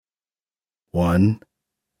1,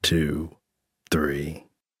 2, 3.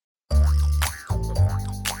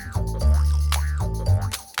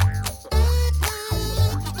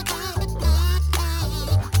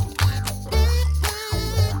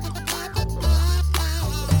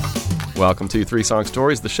 Welcome to Three Song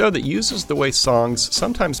Stories, the show that uses the way songs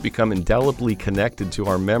sometimes become indelibly connected to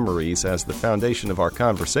our memories as the foundation of our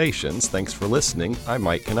conversations. Thanks for listening. I'm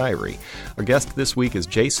Mike Canary. Our guest this week is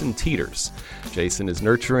Jason Teeters. Jason is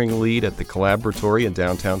nurturing lead at the Collaboratory in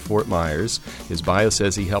downtown Fort Myers. His bio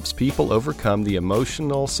says he helps people overcome the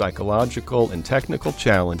emotional, psychological, and technical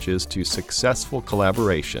challenges to successful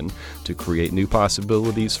collaboration to create new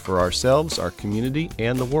possibilities for ourselves, our community,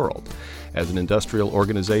 and the world. As an industrial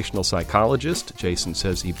organizational psychologist, Jason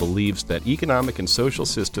says he believes that economic and social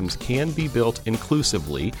systems can be built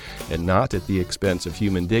inclusively and not at the expense of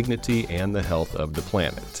human dignity and the health of the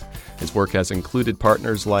planet. His work has included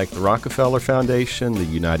partners like the Rockefeller Foundation, the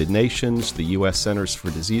United Nations, the U.S. Centers for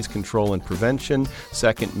Disease Control and Prevention,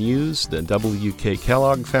 Second Muse, the W.K.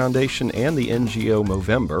 Kellogg Foundation, and the NGO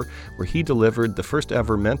Movember, where he delivered the first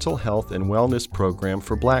ever mental health and wellness program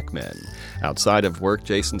for black men. Outside of work,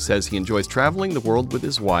 Jason says he enjoys traveling the world with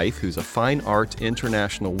his wife, who's a fine art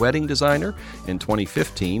international wedding designer. In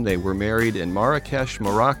 2015, they were married in Marrakesh,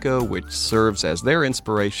 Morocco, which serves as their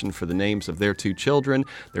inspiration for the names of their two children,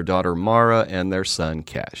 their daughter Mara and their son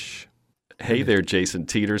Kesh. Hey there, Jason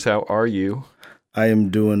Teeters. How are you? I am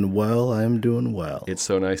doing well. It's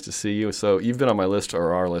so nice to see you. So you've been on my list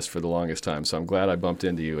or our list for the longest time, so I'm glad I bumped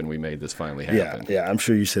into you and we made this finally happen. Yeah, I'm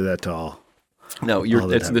sure you say that to all. No,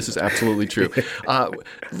 this is absolutely true.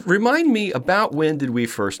 Remind me about when did we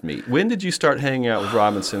first meet? When did you start hanging out with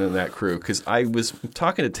Robinson and that crew? Because I was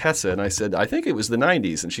talking to Tessa and I said, I think it was the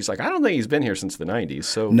 90s. And she's like, I don't think he's been here since the 90s.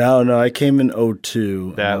 So No, I came in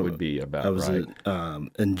 2002. That would be about right.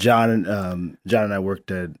 And John and I worked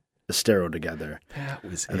at Estero together. That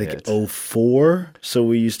was I think 2004. So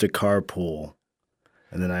we used to carpool.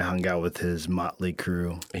 And then I hung out with his Motley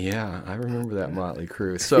crew. Yeah, I remember that Motley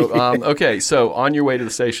crew. So, okay, so on your way to the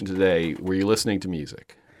station today, were you listening to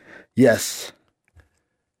music? Yes.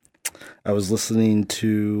 I was listening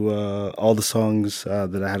to all the songs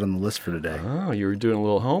that I had on the list for today. Oh, you were doing a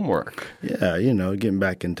little homework. Yeah, getting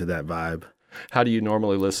back into that vibe. How do you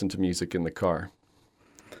normally listen to music in the car?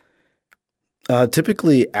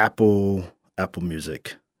 Typically Apple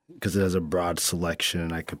Music, because it has a broad selection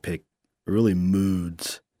and I could pick really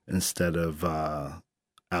moods instead of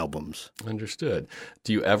albums. Understood.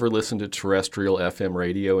 Do you ever listen to terrestrial FM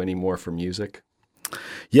radio anymore for music?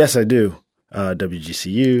 Yes, I do.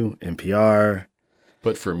 WGCU, NPR.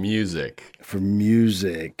 But for music? For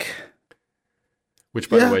music. Which,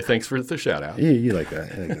 by the way, thanks for the shout out. Yeah, you like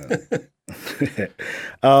that.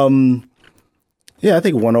 Yeah, I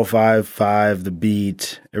think 105.5, The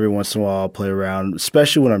Beat. Every once in a while I'll play around,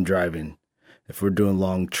 especially when I'm driving. If we're doing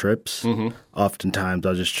long trips, oftentimes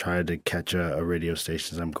I'll just try to catch a radio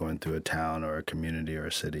station as I'm going through a town or a community or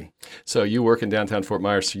a city. So you work in downtown Fort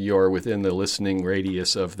Myers, so you're within the listening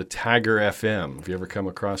radius of the Tiger FM. Have you ever come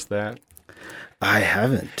across that? I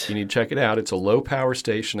haven't. You need to check it out. It's a low-power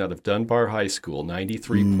station out of Dunbar High School,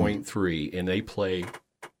 93.3, and they play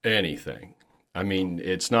anything. I mean,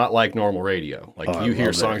 it's not like normal radio. Like you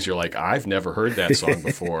hear songs, you're like, I've never heard that song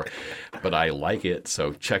before, but I like it.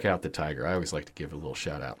 So check out the Tiger. I always like to give a little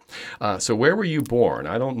shout out. So where were you born?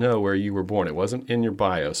 I don't know where you were born. It wasn't in your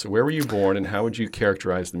bio. So where were you born and how would you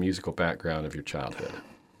characterize the musical background of your childhood?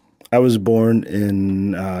 I was born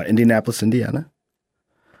in Indianapolis, Indiana,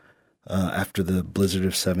 after the blizzard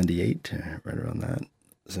of 78, right around that,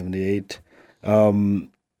 78.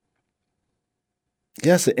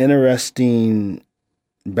 Yes, an interesting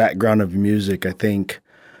background of music. I think,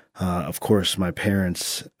 of course, my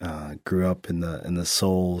parents grew up in the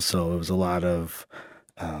soul, so it was a lot of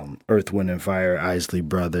Earth, Wind and Fire, Isley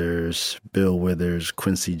Brothers, Bill Withers,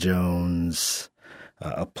 Quincy Jones,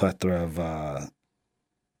 a plethora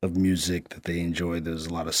of music that they enjoyed. There was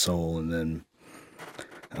a lot of soul, and then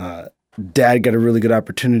Dad got a really good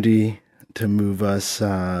opportunity to move us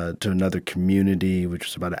to another community, which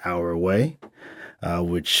was about an hour away.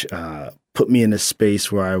 Which put me in a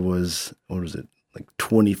space where I was, like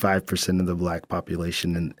 25% of the black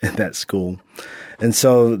population in that school. And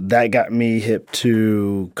so that got me hip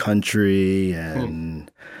to country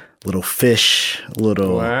and Little Fish, a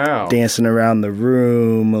little Dancing Around the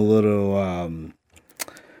Room, a little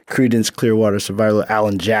Creedence Clearwater Survival,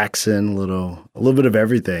 Alan Jackson, a little bit of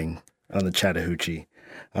everything on the Chattahoochee.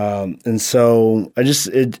 And so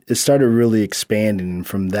it started really expanding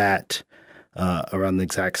from that. Around the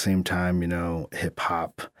exact same time, hip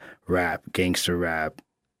hop, rap, gangster rap,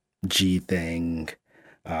 G thing,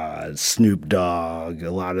 Snoop Dogg,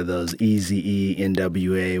 a lot of those Eazy-E,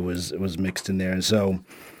 NWA was mixed in there. And so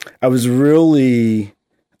I was really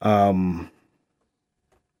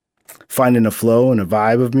finding a flow and a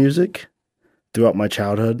vibe of music throughout my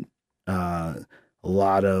childhood. A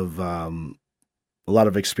lot of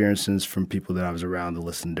experiences from people that I was around to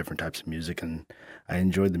listen to different types of music, and I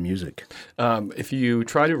enjoyed the music. If you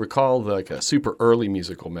try to recall like a super early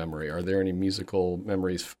musical memory, are there any musical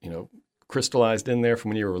memories, crystallized in there from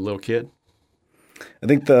when you were a little kid? I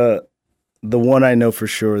think the one I know for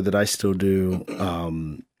sure that I still do,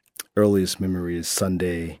 earliest memory is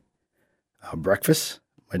Sunday breakfast.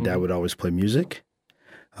 My dad would always play music.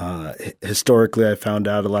 Historically, I found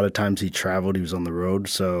out a lot of times he traveled, he was on the road.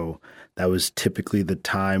 So that was typically the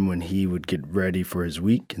time when he would get ready for his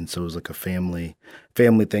week. And so it was like a family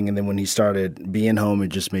thing. And then when he started being home, it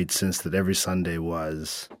just made sense that every Sunday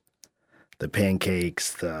was the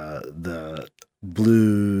pancakes, the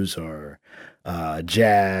blues or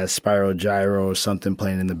jazz, Spiral Gyro or something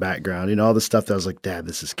playing in the background. All the stuff that I was like, Dad,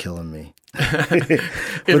 this is killing me.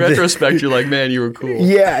 In retrospect, you're like, man, you were cool.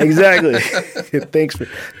 Yeah, exactly.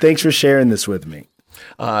 Thanks for sharing this with me.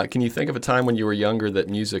 Can you think of a time when you were younger that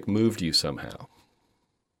music moved you somehow?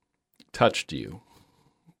 Touched you?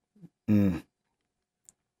 I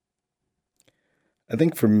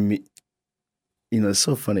think for me, it's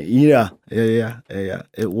so funny. Yeah.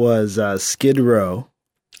 It was Skid Row.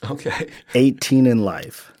 Okay. 18 in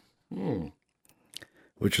Life.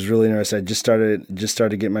 Which was really interesting. I just started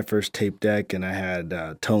getting my first tape deck, and I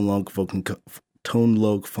had Tone Loc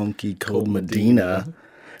Funky Cold Medina,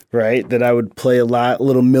 right? That I would play a lot.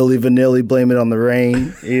 Little Milli Vanilli, Blame It on the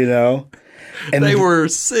Rain, And they were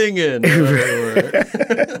singing.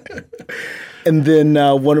 And then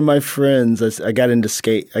one of my friends, I got into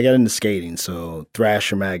skating. So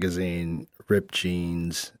Thrasher magazine, ripped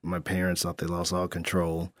jeans. My parents thought they lost all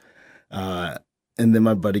control. And then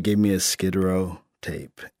my buddy gave me a Skid Row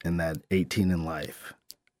tape, and that 18 in Life.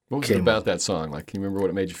 What was it about that song? Like, can you remember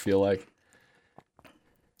what it made you feel like?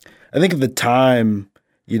 I think at the time,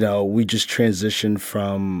 we just transitioned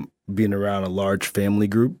from being around a large family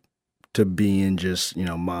group to being just,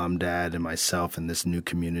 mom, dad, and myself in this new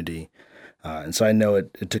community. And so I know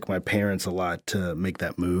it took my parents a lot to make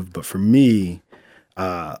that move. But for me,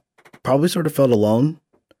 probably sort of felt alone.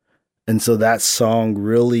 And so that song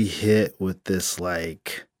really hit with this,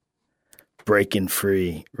 like, breaking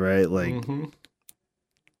free, right? Like,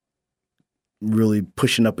 really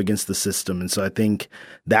pushing up against the system. And so I think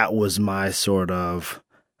that was my sort of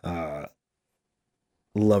Love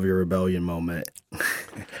Your Rebellion moment.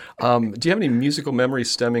 Do you have any musical memories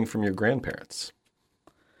stemming from your grandparents?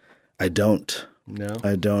 I don't. No?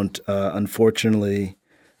 I don't. Unfortunately,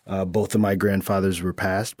 both of my grandfathers were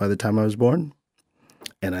passed by the time I was born.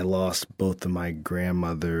 And I lost both of my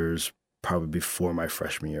grandmothers probably before my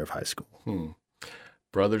freshman year of high school.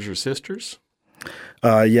 Brothers or sisters?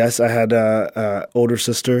 Yes, I had an older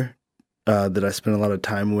sister that I spent a lot of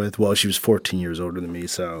time with. Well, she was 14 years older than me,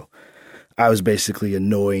 so I was basically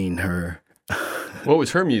annoying her. What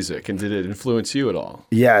was her music, and did it influence you at all?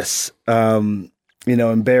 Yes.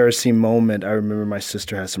 Embarrassing moment. I remember my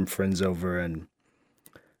sister had some friends over, and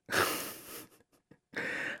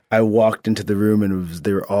I walked into the room, and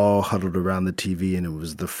they were all huddled around the TV, and it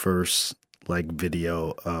was the first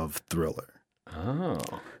video of Thriller. Oh.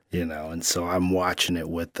 And so I'm watching it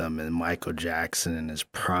with them, and Michael Jackson in his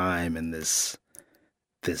prime, and this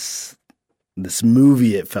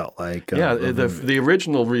movie, it felt like. Yeah, the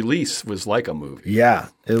original release was like a movie. Yeah,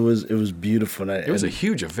 it was beautiful. It was a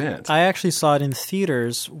huge event. I actually saw it in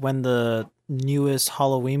theaters when the newest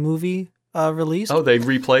Halloween movie released. Oh, they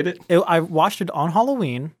replayed it? I watched it on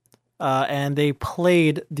Halloween, and they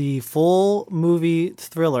played the full movie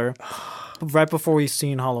Thriller right before we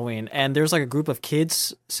seen Halloween. And there's like a group of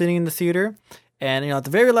kids sitting in the theater. And, at the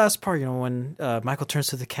very last part, when Michael turns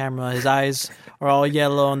to the camera, his eyes are all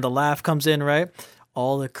yellow and the laugh comes in, right?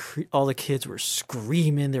 All the kids were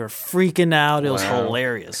screaming. They were freaking out. It was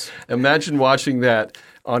hilarious. Imagine watching that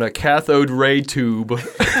on a cathode ray tube.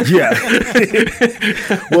 Yeah.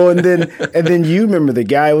 Well, and then you remember the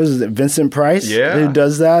guy, was it Vincent Price? Yeah. Who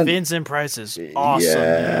does that? Vincent Price is awesome. Yeah,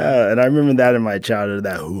 man. And I remember that in my childhood,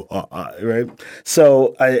 right?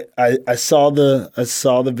 So I saw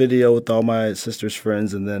the video with all my sister's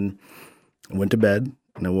friends, and then I went to bed,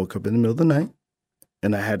 and I woke up in the middle of the night,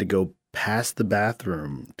 and I had to go past the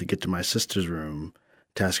bathroom to get to my sister's room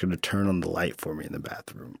to ask her to turn on the light for me in the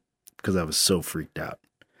bathroom because I was so freaked out.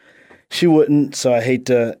 She wouldn't, so I hate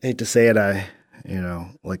to say it.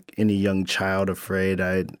 Like any young child afraid,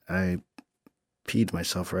 I peed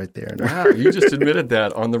myself right there. Wow, you just admitted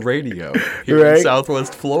that on the radio here in Right.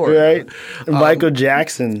 Southwest Florida. Right? Michael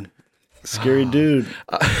Jackson, scary dude,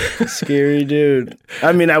 scary dude.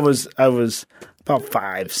 I mean, I was about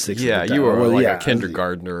 5, 6. Yeah, at the you time. were Well, like yeah, a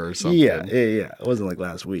kindergartner or something. Yeah. It wasn't like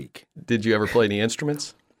last week. Did you ever play any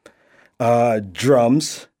instruments?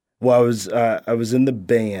 Drums. Well, I was in the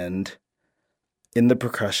band, in the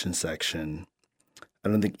percussion section. I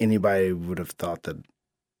don't think anybody would have thought that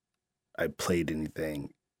I played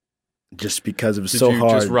anything, just because it was Did so you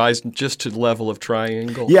hard. just rise just to the level of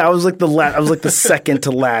triangle? Yeah, I was like I was like the second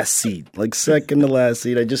to last seat, like second to last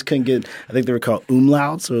seat. I just couldn't get. I think they were called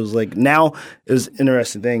umlauts. So it was like now it was an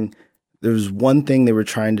interesting thing. There was one thing they were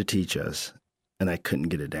trying to teach us, and I couldn't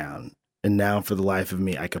get it down. And now, for the life of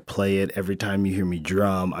me, I could play it. Every time you hear me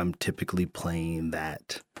drum, I'm typically playing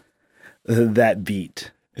that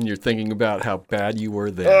beat. And you're thinking about how bad you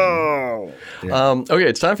were then. Oh, Okay,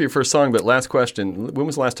 it's time for your first song, but last question. When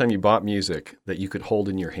was the last time you bought music that you could hold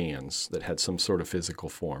in your hands that had some sort of physical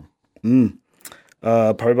form?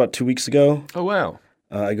 probably about 2 weeks ago. Oh, wow.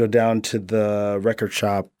 I go down to the record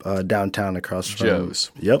shop downtown across from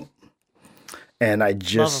Joe's. Yep. And I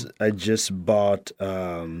Love 'em. just bought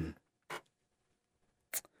what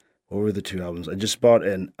were the 2 albums? I just bought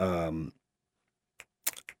a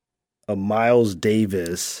Miles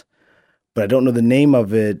Davis, but I don't know the name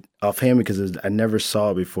of it offhand because I never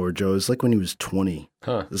saw it before. Joe, it's like when he was 20.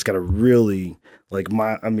 Huh. It's got a really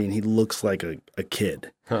he looks like a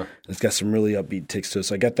kid. Huh. It's got some really upbeat ticks to it.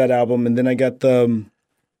 So I got that album, and then I got the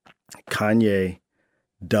Kanye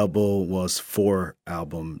it's 4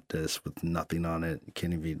 album disc with nothing on it.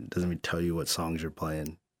 Doesn't even tell you what songs you're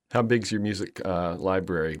playing. How big's your music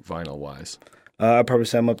library vinyl-wise? I probably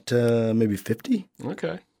say I'm up to maybe 50.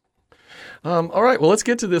 Okay. All right, well, let's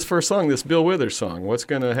get to this first song, this Bill Withers song. What's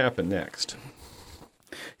going to happen next?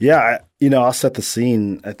 Yeah, I'll set the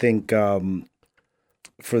scene. I think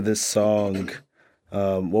for this song,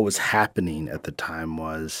 what was happening at the time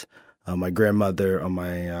was my grandmother,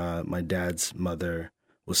 my dad's mother,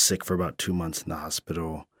 was sick for about 2 months in the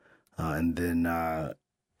hospital, and then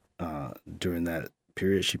during that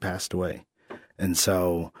period, she passed away. And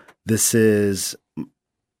so this is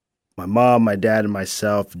my mom, my dad, and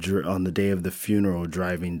myself on the day of the funeral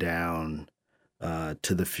driving down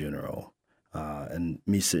to the funeral. And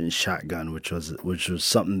me sitting shotgun, which was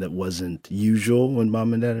something that wasn't usual when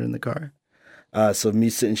mom and dad are in the car. So me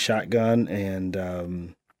sitting shotgun,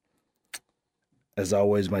 and as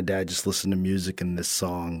always, my dad just listened to music, and this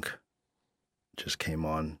song just came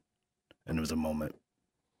on, and it was a moment.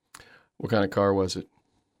 What kind of car was it?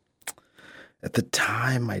 At the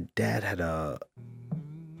time, my dad had a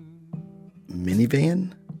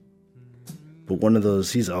minivan. But one of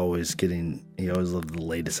those, he always loved the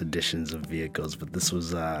latest editions of vehicles, but this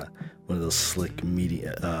was one of those slick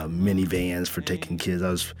minivans for taking kids. I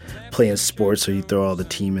was playing sports, so you throw all the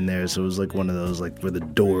team in there, so it was like one of those, like where the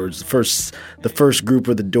doors, the first group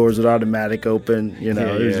where the doors would automatic open, it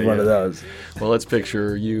was one of those. Well, let's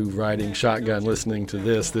picture you riding shotgun listening to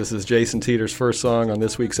this. This is Jason Teeter's first song on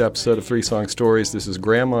this week's episode of 3 Song Stories. This is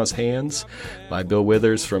Grandma's Hands by Bill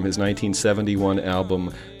Withers from his 1971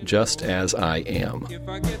 album, Just As I Am. If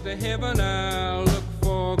I get to heaven, I'll look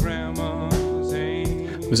for Grandma's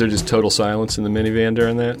hand. Was there just total silence in the minivan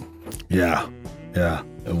during that? Yeah,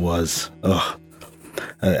 it was. Ugh.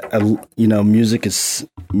 Music is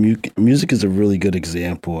a really good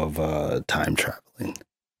example of time traveling.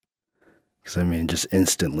 Because just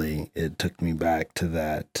instantly it took me back to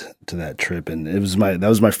that trip, and that was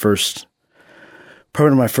my first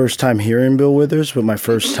time hearing Bill Withers, but my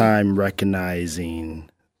first time recognizing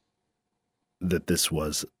that this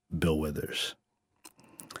was Bill Withers,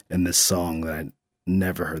 and this song that I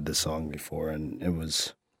never heard this song before, and it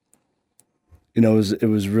was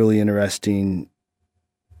really interesting,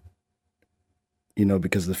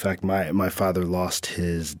 because of the fact my father lost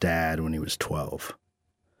his dad when he was 12.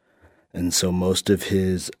 And so most of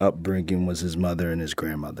his upbringing was his mother and his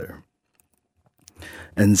grandmother.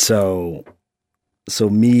 And so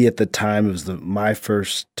me at the time, it was my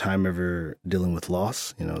first time ever dealing with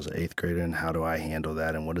loss. I was an 8th grader, and how do I handle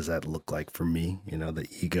that, and what does that look like for me? The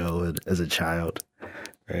ego as a child,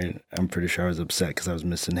 right? I'm pretty sure I was upset because I was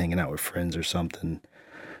missing hanging out with friends or something,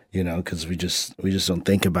 because we just don't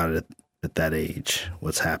think about it at that age,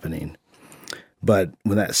 what's happening. But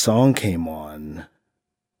when that song came on,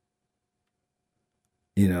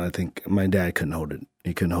 I think my dad couldn't hold it.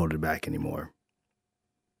 He couldn't hold it back anymore.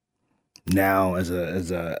 Now, as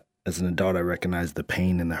an adult, I recognize the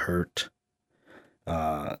pain and the hurt.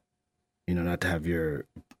 Not to have your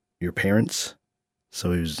parents.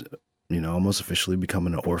 So he was, almost officially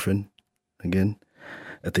becoming an orphan again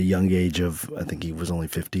at the young age of, I think he was only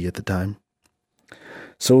 50 at the time.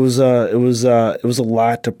 So it was a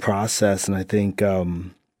lot to process, and I think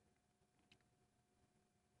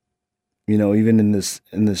even in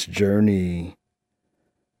this journey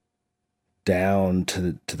down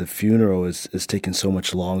to the funeral is taking so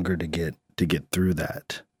much longer to get through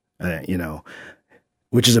that,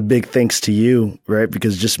 which is a big thanks to you, right?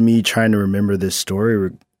 Because just me trying to remember this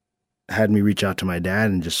story had me reach out to my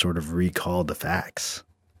dad and just sort of recall the facts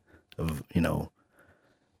of,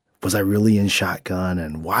 was I really in shotgun,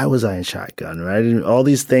 and why was I in shotgun, right? And all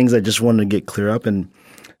these things I just wanted to get clear up. And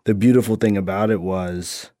the beautiful thing about it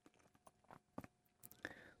was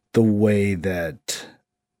the way that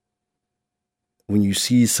when you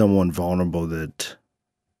see someone vulnerable that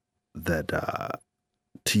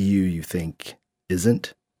to you think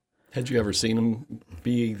isn't. Had you ever seen him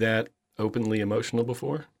be that openly emotional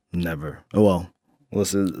before? Never. Oh, well,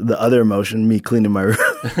 listen, the other emotion, me cleaning my room.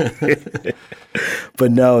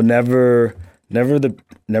 But no, never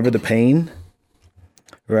the pain,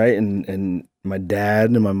 right? And my dad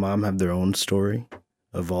and my mom have their own story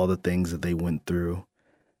of all the things that they went through.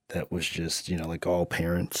 That was just, like all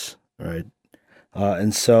parents, right?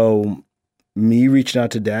 And so me reaching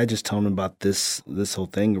out to dad, just telling him about this whole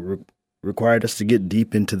thing required us to get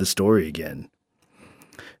deep into the story again.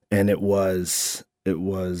 And it was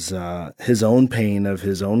his own pain of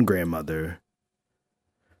his own grandmother,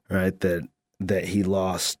 right? That he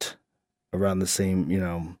lost around the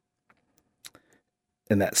same,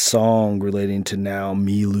 and that song relating to now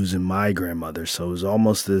me losing my grandmother. So it was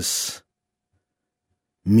almost this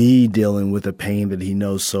me dealing with a pain that he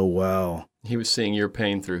knows so well. He was seeing your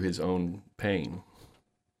pain through his own pain.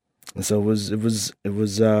 And so it was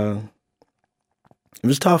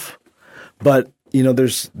tough, but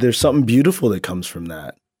there's something beautiful that comes from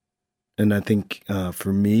that. And I think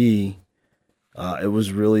for me, it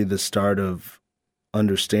was really the start of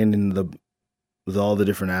understanding with all the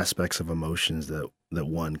different aspects of emotions that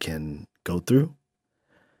one can go through,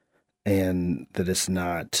 and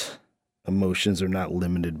that emotions are not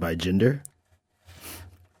limited by gender.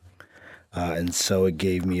 And so it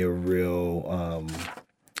gave me a real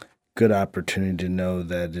good opportunity to know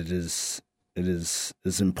that it is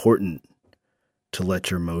important to let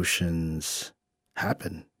your emotions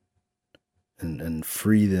happen and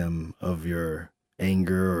free them of your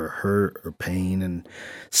anger or hurt or pain. And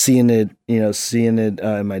seeing it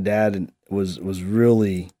in my dad was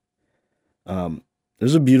really, it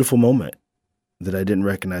was a beautiful moment that I didn't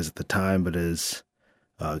recognize at the time, but it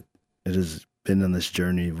has been on this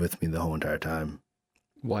journey with me the whole entire time.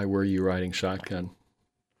 Why were you riding shotgun?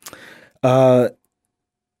 Talking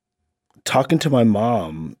to my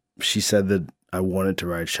mom, she said that I wanted to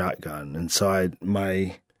ride shotgun. And so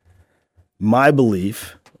my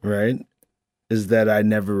belief, right, is that I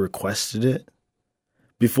never requested it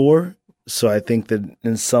before. So I think that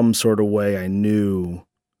in some sort of way I knew,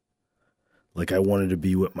 like, I wanted to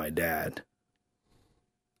be with my dad.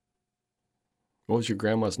 What was your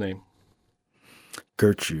grandma's name?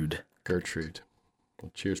 Gertrude. Gertrude.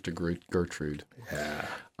 Well, cheers to Gertrude. Yeah.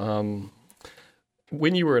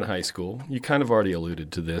 When you were in high school, you kind of already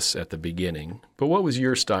alluded to this at the beginning, but what was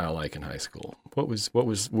your style like in high school?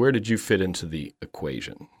 Where did you fit into the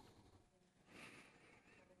equation?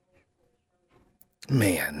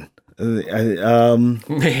 Man. I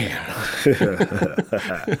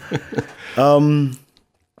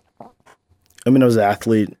was an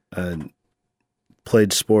athlete,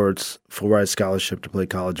 played sports, full ride scholarship to play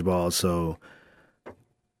college ball. So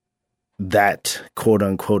that quote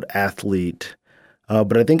unquote athlete.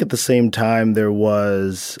 But I think at the same time there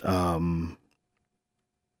was an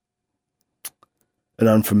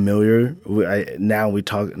unfamiliar.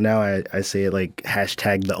 I say it like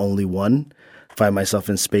hashtag the only one. Find myself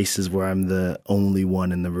in spaces where I'm the only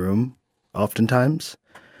one in the room oftentimes.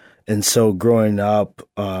 And so growing up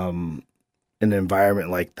in an environment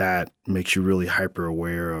like that makes you really hyper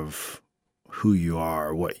aware of who you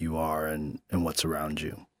are, what you are, and what's around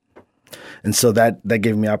you. And so that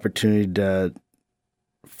gave me opportunity to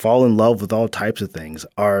fall in love with all types of things: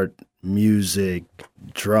 art, music,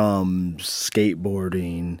 drums,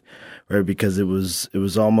 skateboarding, right? Because it was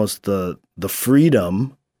almost the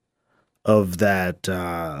freedom of that.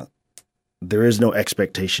 There is no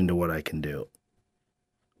expectation to what I can do.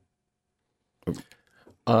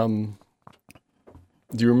 Do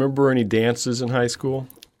you remember any dances in high school?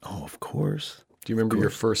 Oh, of course. Do you remember your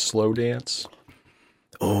first slow dance?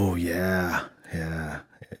 Oh, yeah.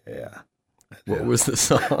 What was the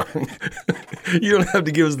song? You don't have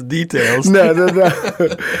to give us the details. No.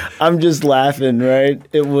 I'm just laughing, right?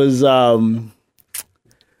 It was,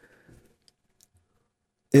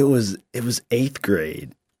 It was 8th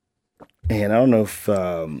grade, and I don't know if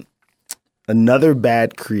Another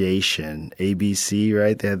Bad Creation, ABC,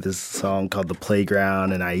 right? They had this song called "The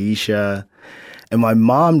Playground" and Aisha, and my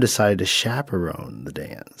mom decided to chaperone the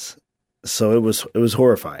dance, so it was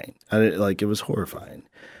horrifying. It was horrifying.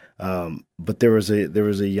 But there was a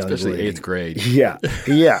young Especially lady. 8th grade. Yeah.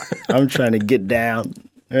 I'm trying to get down,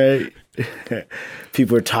 right?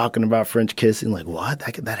 People are talking about French kissing, like, what?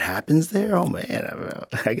 That happens there? Oh man,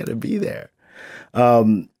 I gotta be there.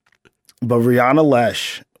 But Rihanna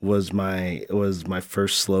Lesh was my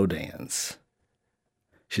first slow dance.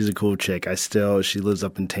 She's a cool chick. She lives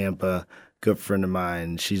up in Tampa. Good friend of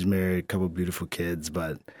mine. She's married, a couple beautiful kids.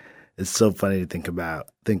 But it's so funny to think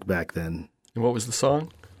back then. And what was the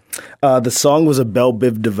song? The song was a Belle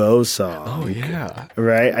Biv DeVoe song. Oh, yeah.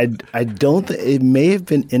 Right? I don't think it may have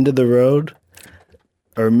been End of the Road,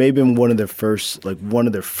 or maybe one of their first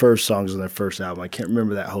songs on their first album. I can't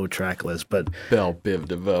remember that whole track list, but Belle Biv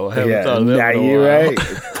DeVoe. I haven't thought of that now in a you're while. right.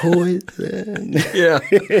 Poison. Yeah.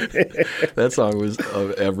 That song was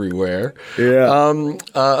everywhere. Yeah.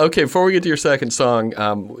 Okay, before we get to your second song,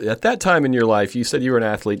 at that time in your life, you said you were an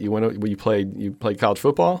athlete. You played college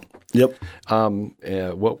football? Yep.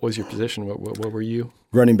 What was your position? What were you?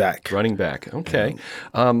 Running back. Running back. Okay.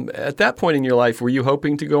 At that point in your life, were you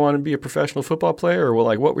hoping to go on and be a professional football player, or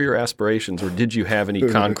what were your aspirations, or did you have any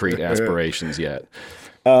concrete aspirations yet?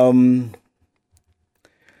 I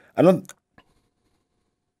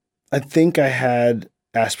think I had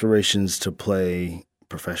aspirations to play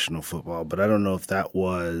professional football, but I don't know if that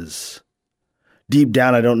was deep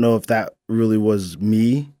down. I don't know if that really was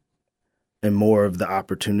me, and more of the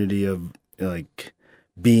opportunity of like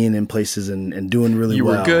being in places and doing really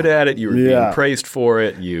well. You were good at it. You were being praised for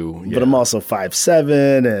it. But I'm also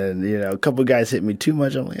 5'7", and a couple of guys hit me too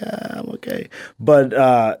much. I'm like, I'm okay. But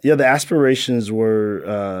the aspirations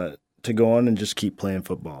were to go on and just keep playing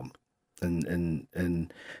football,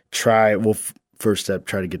 and try. Well, first step,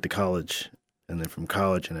 try to get to college, and then from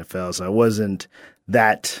college NFL. So I wasn't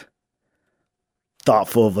that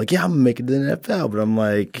thoughtful of like, I'm gonna make it to the NFL. But I'm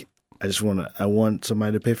like, I want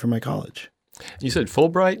somebody to pay for my college. You said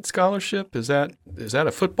Fulbright scholarship. Is that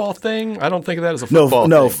a football thing? I don't think of that as a football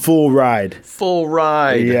No, thing. full ride. Full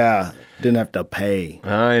ride. Yeah. Didn't have to pay.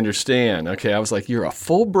 I understand. Okay, I was like, you're a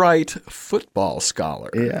Fulbright football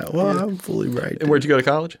scholar. Yeah, well, I'm fully right. And where'd you go to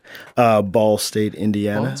college? Ball State,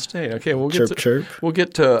 Indiana. Ball State. Okay, we'll Chirp, chirp. We'll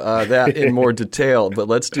get to that in more detail, but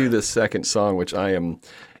let's do this second song, which I'm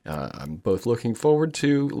both looking forward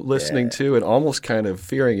to listening to and almost kind of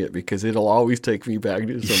fearing it because it'll always take me back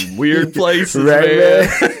to some weird places, man.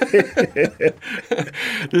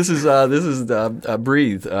 This is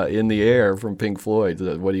 "Breathe" in the Air from Pink Floyd.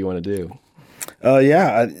 What do you want to do?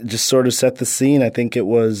 I just sort of set the scene. I think it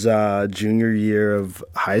was junior year of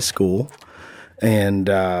high school, and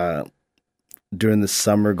during the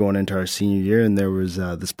summer going into our senior year, and there was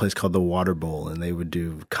this place called the Water Bowl, and they would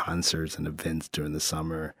do concerts and events during the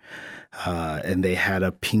summer. And they had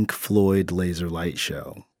a Pink Floyd laser light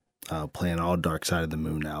show playing all Dark Side of the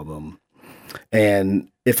Moon album. And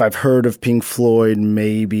if I've heard of Pink Floyd,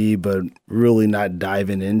 maybe, but really not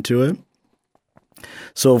diving into it.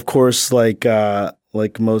 So, of course, like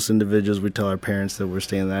most individuals, we tell our parents that we're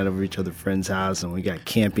staying out over each other's friend's house and we got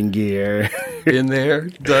camping gear. Been there,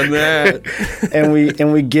 done that.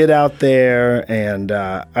 and we get out there, and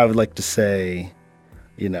I would like to say,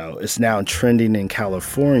 it's now trending in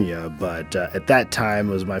California, but at that time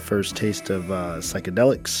it was my first taste of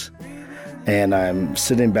psychedelics. And I'm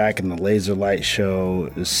sitting back and the laser light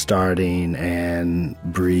show is starting and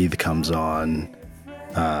Breathe comes on.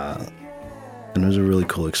 And it was a really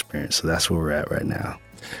cool experience. So that's where we're at right now.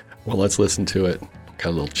 Well, let's listen to it. Got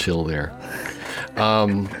a little chill there.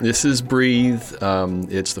 This is Breathe.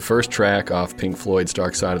 It's the first track off Pink Floyd's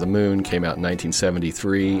Dark Side of the Moon. Came out in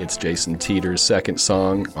 1973. It's Jason Teeter's second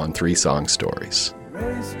song on 3 Song Stories.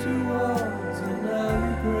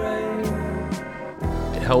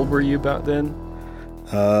 How old were you about then?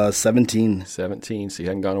 17. 17, so you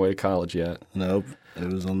hadn't gone away to college yet. Nope. It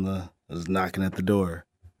was knocking at the door.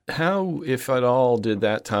 How, if at all, did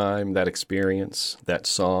that time, that experience, that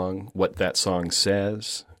song, what that song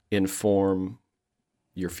says, inform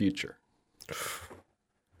your future?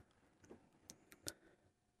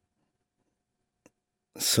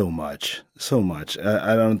 So much.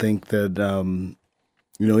 I don't think that,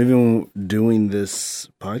 even doing this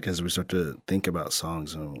podcast, we start to think about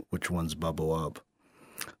songs and which ones bubble up.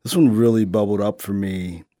 This one really bubbled up for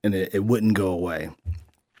me, and it wouldn't go away.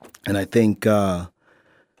 And I think,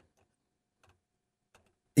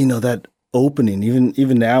 that opening,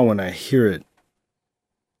 even now when I hear it,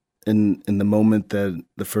 in the moment that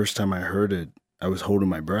the first time I heard it, I was holding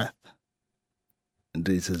my breath. And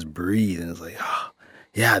he says, breathe. And it's like, oh,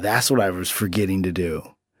 yeah, that's what I was forgetting to do.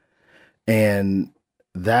 And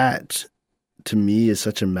that, to me, is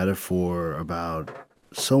such a metaphor about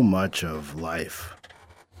so much of life.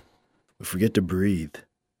 We forget to breathe,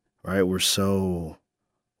 right? We're so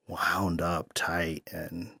wound up tight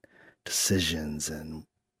and decisions and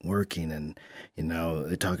working. And, you know,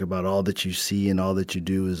 they talk about all that you see and all that you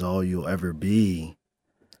do is all you'll ever be.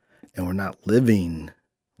 And we're not living,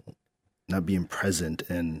 not being present.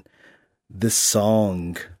 And this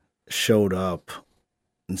song showed up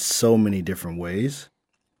in so many different ways.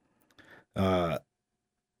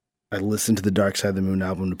 I listened to the Dark Side of the Moon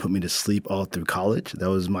album to put me to sleep all through college. That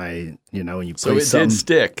was my, you know, when you play So it did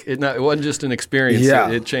stick. It wasn't just an experience. Yeah.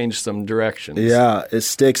 It changed some directions. Yeah, it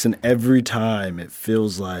sticks. And every time it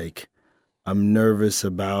feels like I'm nervous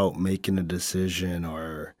about making a decision,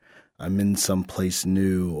 or I'm in some place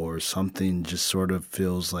new, or something just sort of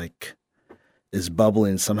feels like is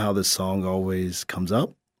bubbling. Somehow this song always comes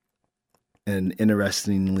up. And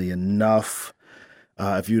interestingly enough,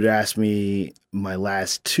 if you'd asked me my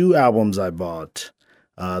last 2 albums I bought,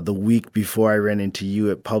 the week before I ran into you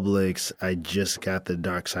at Publix, I just got the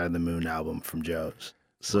Dark Side of the Moon album from Joe's.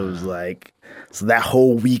 So it was like, so that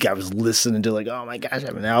whole week I was listening to like, oh my gosh, I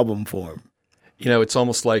have an album for him. You know, it's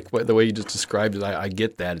almost like the way you just described it. I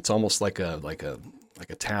get that. It's almost like a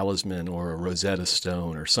talisman or a Rosetta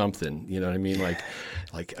Stone or something. You know what I mean?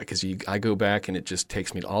 Like because I go back and it just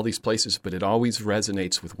takes me to all these places, but it always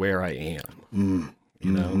resonates with where I am.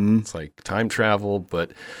 You know, it's like time travel, but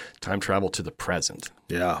time travel to the present.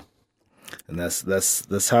 Yeah, and that's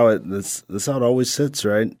how it always sits,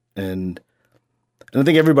 right? And I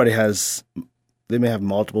think everybody has. They may have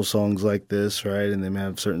multiple songs like this, right? And they may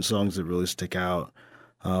have certain songs that really stick out.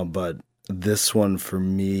 But this one for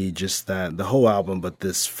me, just that the whole album, but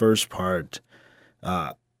this first part,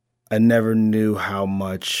 I never knew how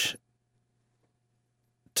much,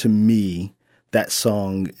 to me, that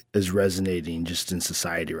song is resonating just in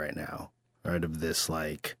society right now, right? Of this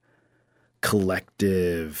like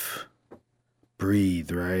collective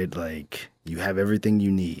breathe, right? Like you have everything you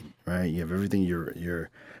need, right? You have everything you're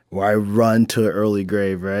why run to an early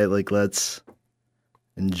grave, right? Like let's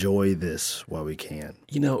enjoy this while we can.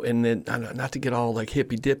 You know, and then not to get all like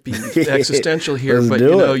hippy dippy existential here, Let's but do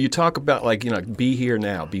you know, it. you talk about like, you know, be here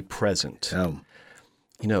now, be present.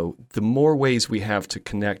 You know, the more ways we have to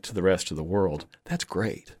connect to the rest of the world, that's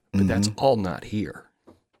great. But that's all not here.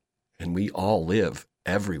 And we all live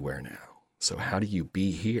everywhere now. So how do you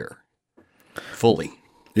be here fully?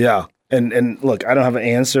 Yeah. And look, I don't have an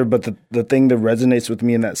answer, but the thing that resonates with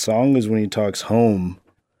me in that song is when he talks home,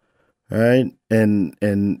 right? And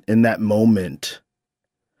in that moment,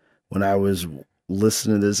 when I was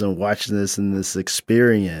listening to this and watching this and this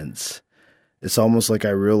experience, it's almost like I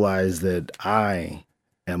realized that I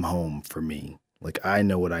am home for me. Like I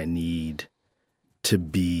know what I need to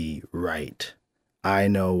be right. I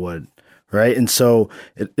know what, right? And so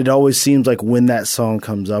it always seems like when that song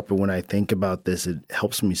comes up or when I think about this, it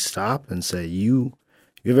helps me stop and say, you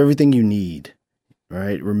have everything you need,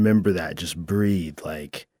 right? Remember that. Just breathe.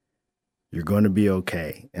 Like you're going to be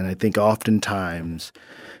okay. And I think oftentimes,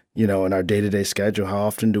 you know, in our day-to-day schedule, how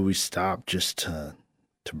often do we stop just to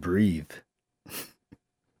breathe?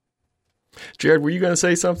 Jared, were you going to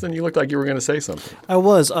say something? You looked like you were going to say something. I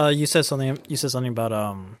was. You said something. You said something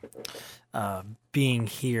about being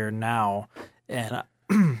here now, and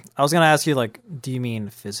I was going to ask you, like, do you mean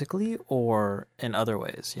physically or in other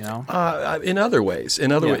ways? You know, in other ways, you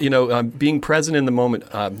know, being present in the moment,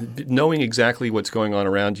 knowing exactly what's going on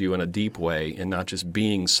around you in a deep way, and not just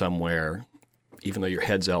being somewhere, even though your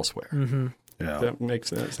head's elsewhere. Mm-hmm. Yeah, that makes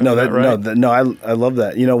sense. No, right? I love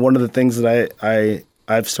that. You know, one of the things that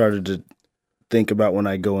I've started to think about when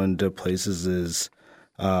I go into places is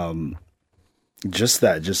just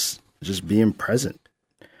being present,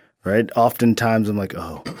 right? Oftentimes I'm like,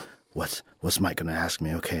 oh, what's Mike going to ask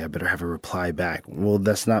me? Okay, I better have a reply back. Well,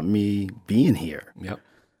 that's not me being here. Yep.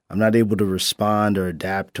 I'm not able to respond or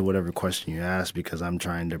adapt to whatever question you ask because I'm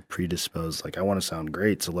trying to predispose. Like, I want to sound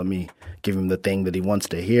great, so let me give him the thing that he wants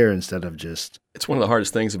to hear instead of just... It's one of the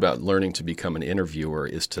hardest things about learning to become an interviewer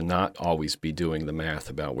is to not always be doing the math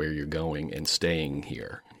about where you're going and staying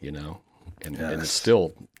here, you know? And it's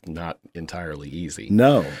still not entirely easy.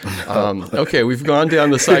 No. Okay, we've gone down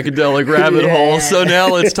the psychedelic rabbit hole, so now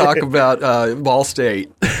let's talk about Ball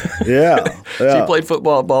State. Yeah. So you played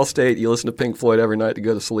football at Ball State. You listen to Pink Floyd every night to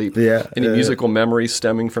go to sleep. Yeah. Any musical memories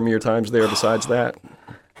stemming from your times there besides that?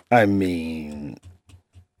 I mean,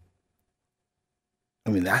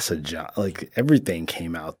 mean, that's a job. Like everything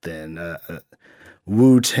came out then.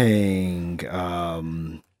 Wu-Tang,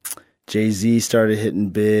 Jay-Z started hitting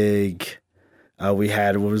big. We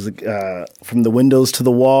had, what was it, From the Windows to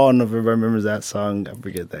the Wall. I don't know if everybody remembers that song. I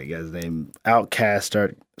forget that guy's name.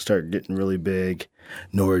 Outkast start getting really big.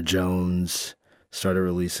 Norah Jones started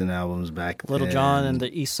releasing albums back Little then. John and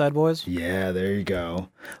the East Side Boys. Yeah, there you go.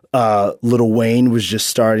 Lil Wayne was just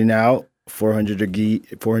starting out. 400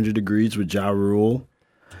 Degrees with Ja Rule.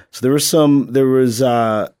 So it was, it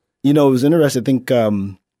was interesting. I think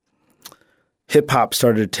hip hop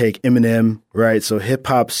started to take Eminem, right? So hip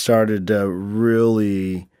hop started to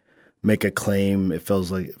really make a claim. It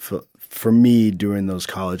feels like for me during those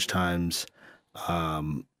college times,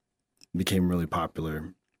 became really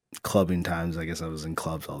popular. Clubbing times, I guess I was in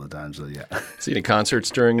clubs all the time. So yeah. See any concerts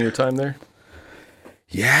during your time there?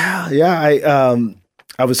 Yeah.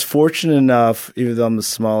 I was fortunate enough, even though I'm the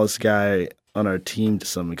smallest guy on our team to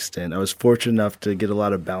some extent, I was fortunate enough to get a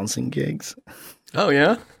lot of bouncing gigs. Oh,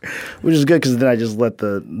 yeah? Which is good because then I just let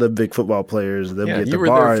the big football players, they'll be at the you were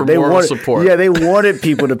bar. there for moral support. Yeah, they wanted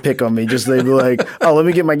people to pick on me. Just they'd be like, oh, let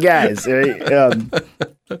me get my guys. Right?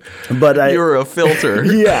 But you were a filter.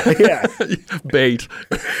 Yeah. Bait.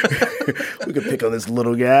 We could pick on this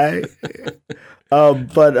little guy.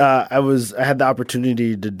 But I had the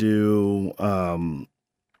opportunity to do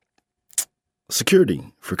security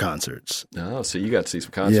for concerts. Oh, so you got to see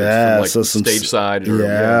some concerts from some stage side.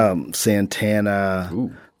 Santana,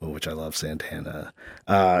 which I love Santana.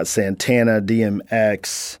 Santana,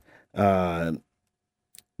 DMX,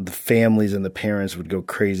 the families and the parents would go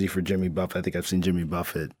crazy for Jimmy Buffett. I think I've seen Jimmy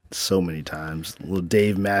Buffett so many times. Little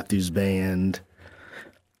Dave Matthews Band.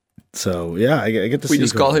 So, yeah, I get to see. We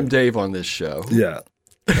just call him Dave on this show. Yeah,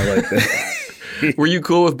 I like that. Were you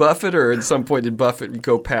cool with Buffett, or at some point did Buffett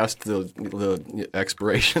go past the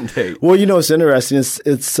expiration date? Well, it's interesting.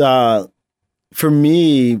 It's for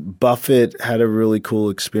me, Buffett had a really cool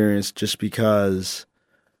experience just because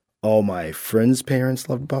all my friends' parents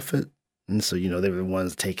loved Buffett. And so, they were the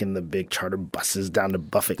ones taking the big charter buses down to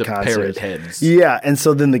Buffett concerts. Parrot heads. Yeah. And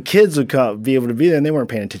so then the kids would be able to be there, and they weren't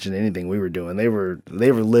paying attention to anything we were doing. They were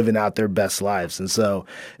living out their best lives. And so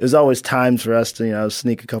it was always times for us to,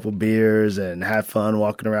 sneak a couple beers and have fun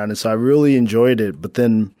walking around. And so I really enjoyed it. But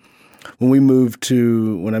then when I moved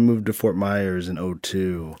to Fort Myers in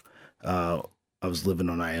 2002, I was living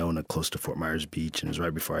on Iona close to Fort Myers Beach, and it was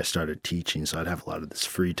right before I started teaching, so I'd have a lot of this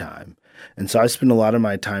free time. And so I spent a lot of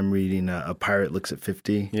my time reading A Pirate Looks at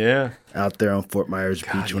 50 out there on Fort Myers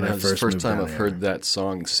Beach when I first moved down. It's the first time I've heard that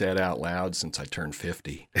song said out loud since I turned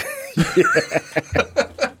 50.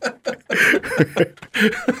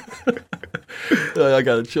 I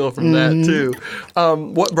got a chill from that, too.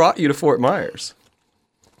 What brought you to Fort Myers?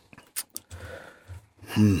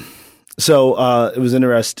 So it was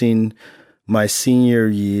interesting. My senior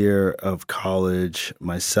year of college,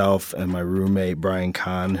 myself and my roommate Brian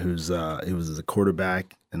Kahn, he was a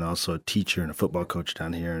quarterback and also a teacher and a football coach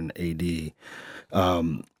down here in AD.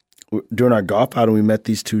 During our golf outing, we met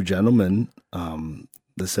these two gentlemen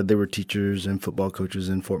that said they were teachers and football coaches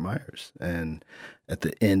in Fort Myers. And at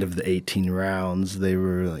the end of the 18 rounds, they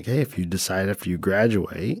were like, "Hey, if you decide after you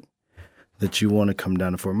graduate that you want to come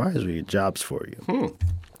down to Fort Myers, we get jobs for you."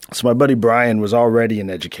 So my buddy Brian was already in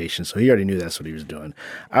education, so he already knew that's what he was doing.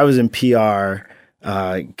 I was in PR,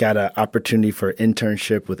 got an opportunity for an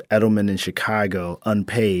internship with Edelman in Chicago,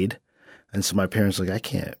 unpaid. And so my parents were like, I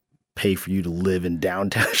can't pay for you to live in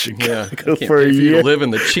downtown Chicago for a year. You to live in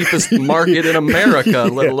the cheapest market in America,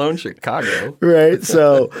 let alone Chicago. Right.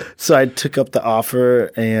 So I took up the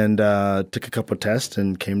offer and took a couple tests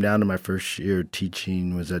and came down to my first year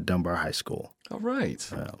teaching was at Dunbar High School. All right.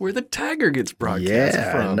 Where the Tiger gets broadcast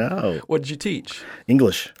from. Yeah, I know. What did you teach?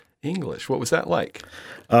 English. What was that like?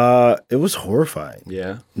 It was horrifying.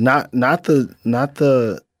 Yeah. Not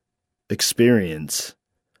the experience,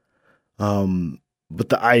 but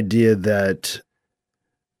the idea that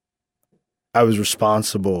I was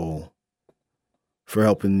responsible for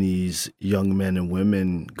helping these young men and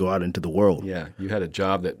women go out into the world. Yeah, you had a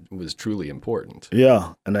job that was truly important.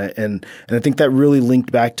 Yeah, and I think that really linked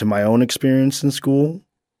back to my own experience in school,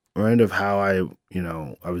 right? Of how I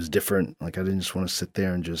was different. Like I didn't just want to sit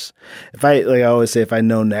there and just I always say, if I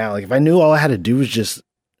know now, like if I knew all I had to do was just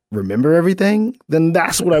remember everything, then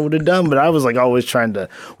that's what I would have done. But I was like always trying to,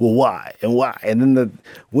 well, why? And then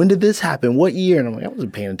when did this happen? What year? And I'm like, I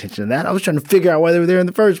wasn't paying attention to that. I was trying to figure out why they were there in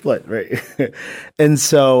the first place, right? And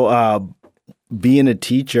so being a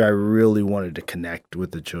teacher, I really wanted to connect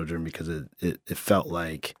with the children because it felt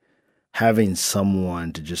like having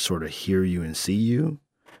someone to just sort of hear you and see you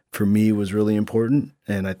for me was really important.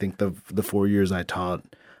 And I think the 4 years I taught,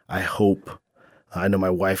 I know my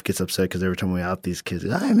wife gets upset because every time we out these kids,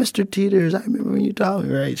 hi, Mr. Teeters, I remember when you taught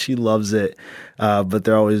me, right? She loves it. But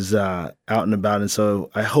they're always out and about. And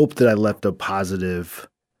so I hope that I left a positive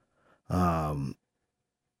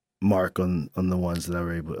mark on the ones that I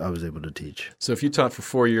was able to teach. So if you taught for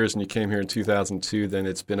 4 years and you came here in 2002, then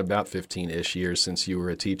it's been about 15-ish years since you were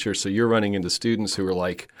a teacher. So you're running into students who are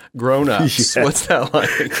like grown-ups. Yeah. What's that like?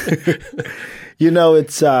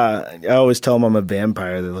 It's I always tell them I'm a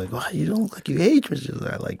vampire. They're like, well, you don't look like you age.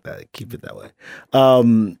 I like that. Keep it that way.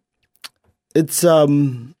 I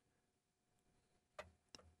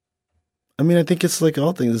think it's like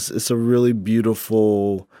all things. It's a really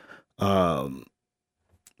beautiful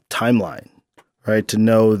timeline, right? To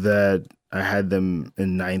know that I had them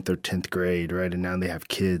in 9th or 10th grade, right? And now they have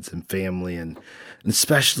kids and family, and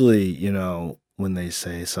especially, when they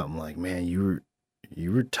say something like, man, you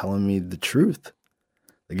were telling me the truth,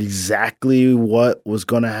 like exactly what was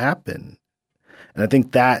going to happen. And I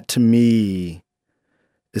think that to me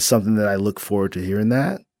is something that I look forward to hearing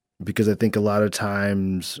that, because I think a lot of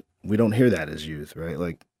times we don't hear that as youth, right?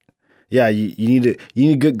 Like, yeah, you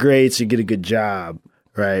need good grades so you get a good job,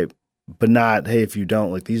 right? But not, hey, if you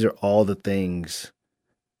don't, like, these are all the things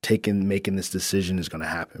making this decision is going to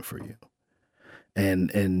happen for you.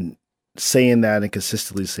 And saying that and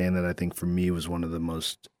consistently saying that, I think for me was one of the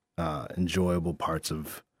most enjoyable parts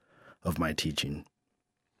of my teaching.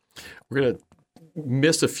 We're going to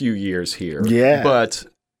miss a few years here. Yeah. But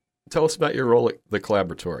tell us about your role at the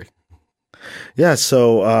Collaboratory. Yeah.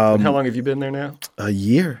 So And how long have you been there now? A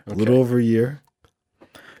year, Okay. a little over a year.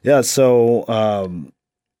 Yeah. So, I'm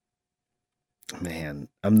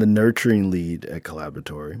the nurturing lead at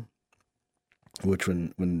Collaboratory, which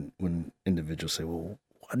when individuals say, well,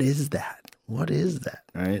 what is that? What is that?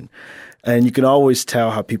 Right. And you can always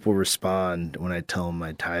tell how people respond when I tell them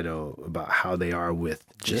my title about how they are with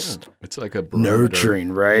just It's like a barometer.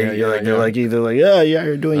 nurturing, right? Yeah, You're yeah. like either like, oh yeah,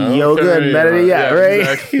 you're doing Okay, yoga and meditating, yeah, right?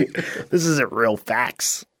 exactly. This isn't real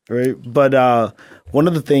facts, right? But one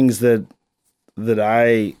of the things that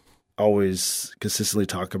I always consistently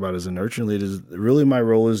talk about as a nurturing lead is really my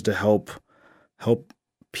role is to help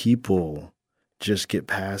people just get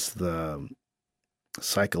past the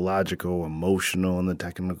psychological, emotional, and the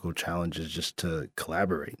technical challenges, just to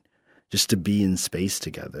collaborate, just to be in space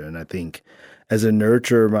together. And I think as a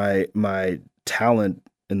nurturer, my talent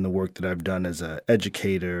in the work that I've done as an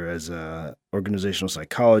educator, as a organizational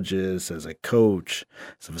psychologist, as a coach,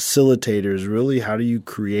 as a facilitator is really how do you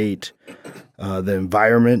create the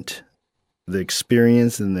environment, the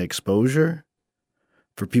experience, and the exposure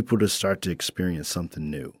for people to start to experience something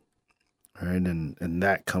new, right? And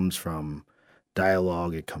that comes from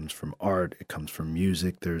dialogue, it comes from art, it comes from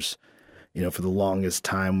music. There's, for the longest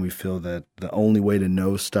time, we feel that the only way to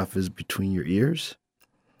know stuff is between your ears.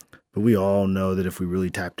 But we all know that if we really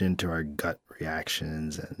tapped into our gut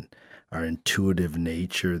reactions and our intuitive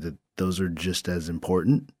nature, that those are just as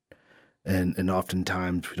important. And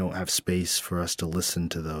oftentimes we don't have space for us to listen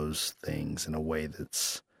to those things in a way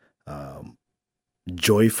that's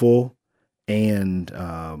joyful and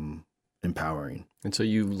empowering. And so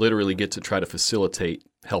you literally get to try to facilitate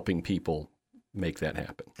helping people make that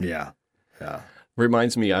happen. Yeah. Yeah.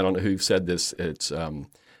 Reminds me, I don't know who said this, it's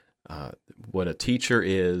what a teacher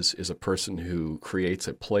is a person who creates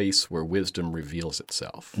a place where wisdom reveals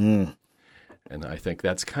itself. Mm. And I think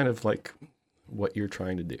that's kind of like what you're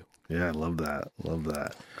trying to do. Yeah, I love that. Love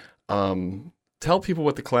that. Tell people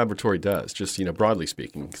what the Collaboratory does, just, broadly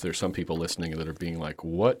speaking, because there's some people listening that are being like,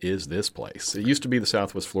 what is this place? It used to be the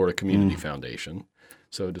Southwest Florida Community Foundation.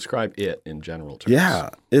 So describe it in general terms. Yeah,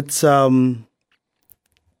 it's, the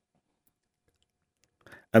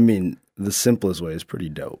simplest way is pretty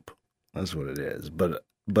dope. That's what it is. But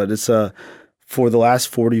it's for the last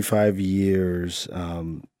 45 years,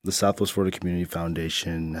 the Southwest Florida Community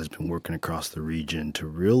Foundation has been working across the region to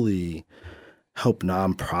really help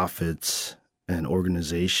nonprofits and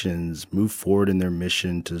organizations move forward in their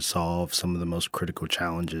mission to solve some of the most critical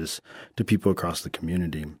challenges to people across the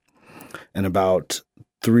community. And about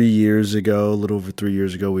 3 years ago, a little over 3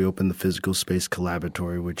 years ago, we opened the Physical Space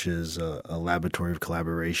Collaboratory, which is a laboratory of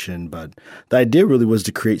collaboration. But the idea really was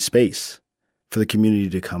to create space for the community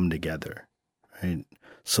to come together, right?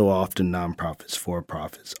 So often nonprofits,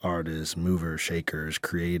 for-profits, artists, movers, shakers,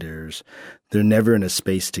 creators, they're never in a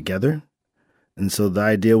space together. And so the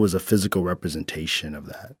idea was a physical representation of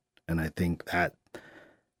that. And I think that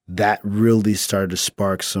really started to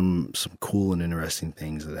spark some cool and interesting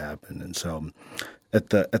things that happened. And so at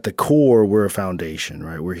the core, we're a foundation,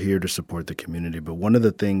 right? We're here to support the community. But one of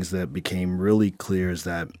the things that became really clear is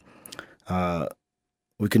that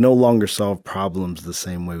we can no longer solve problems the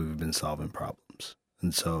same way we've been solving problems.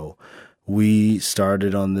 And so we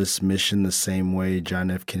started on this mission the same way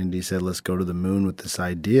John F. Kennedy said, let's go to the moon, with this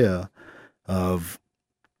idea of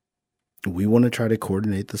we want to try to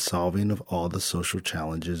coordinate the solving of all the social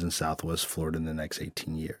challenges in Southwest Florida in the next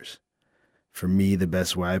 18 years. For me, the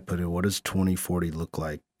best way I put it, what does 2040 look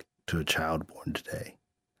like to a child born today?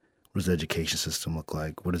 What does the education system look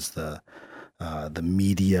like? What does the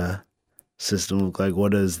media system look like?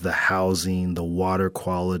 What is the housing, the water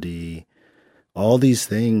quality, all these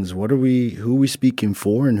things? Who are we speaking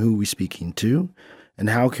for, and who are we speaking to? And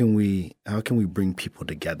how can we bring people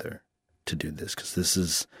together to do this? Because this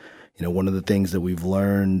is, one of the things that we've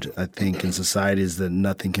learned, I think, in society is that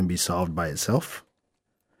nothing can be solved by itself.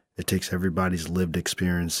 It takes everybody's lived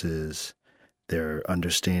experiences, their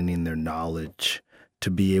understanding, their knowledge to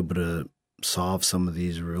be able to solve some of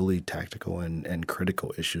these really tactical and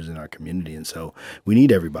critical issues in our community. And so we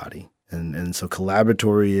need everybody. And so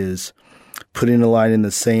collaboratory is putting a line in the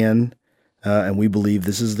sand, and we believe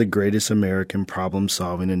this is the greatest American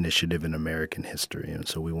problem-solving initiative in American history. And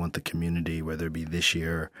so we want the community, whether it be this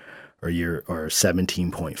year or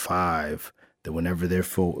 17.5, that whenever they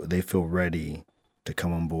feel ready to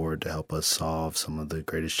come on board to help us solve some of the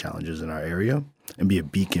greatest challenges in our area and be a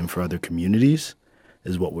beacon for other communities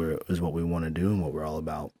is what we want to do and what we're all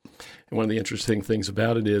about. And one of the interesting things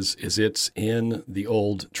about it is it's in the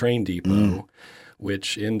old train depot,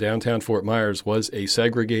 which in downtown Fort Myers was a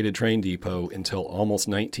segregated train depot until almost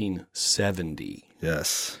 1970.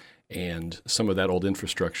 Yes. And some of that old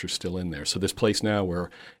infrastructure is still in there. So this place now where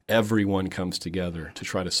everyone comes together to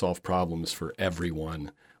try to solve problems for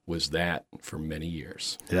everyone was that for many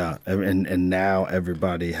years. Yeah, and now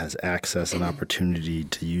everybody has access and opportunity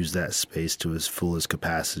to use that space to its fullest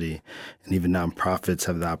capacity. And even nonprofits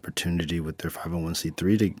have the opportunity with their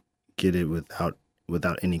 501c3 to get it without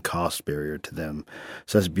any cost barrier to them.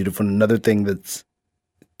 So that's beautiful. And another thing that's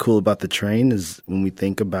cool about the train is when we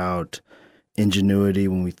think about ingenuity,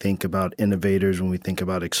 when we think about innovators, when we think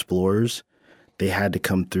about explorers, they had to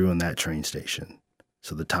come through on that train station.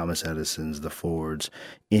 So the Thomas Edisons, the Fords,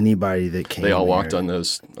 anybody that came, they all walked on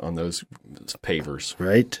those pavers,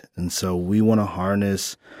 right? And so we want to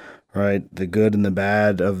harness, right, the good and the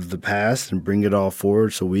bad of the past and bring it all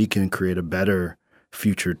forward so we can create a better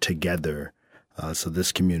future together. So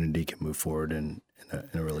this community can move forward in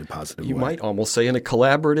a really positive way. You might almost say in a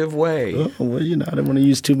collaborative way. Oh, well, I don't want to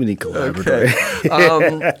use too many collaborative.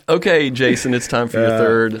 Okay. Okay, Jason, it's time for your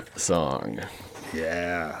third song.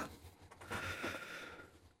 Yeah.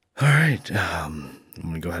 All right. I'm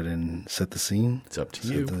going to go ahead and set the scene. It's up to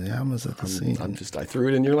you. I'm going to set the scene. I threw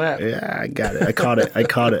it in your lap. Yeah, I got it. I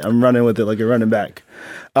caught it. I'm running with it like a running back.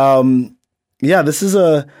 This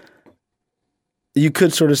is you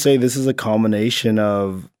could sort of say this is a culmination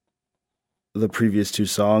of the previous two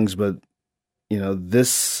songs, but,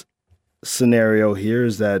 this scenario here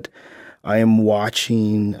is that I am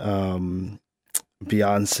watching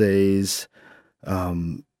Beyonce's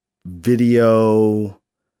video,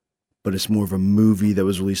 but it's more of a movie that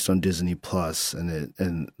was released on Disney Plus,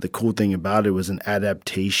 and the cool thing about it was an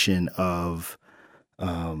adaptation of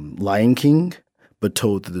Lion King, but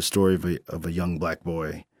told through the story of a young black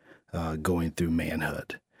boy going through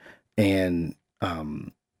manhood, and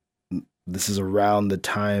this is around the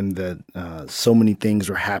time that so many things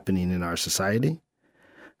were happening in our society.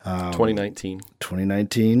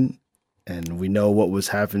 2019, and we know what was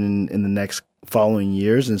happening in the next following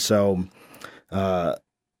years, and so.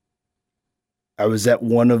 I was at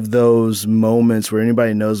one of those moments where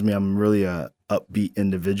anybody knows me, I'm really a upbeat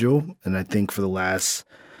individual. And I think for the last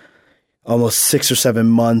almost 6 or 7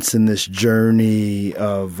 months in this journey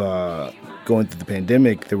of going through the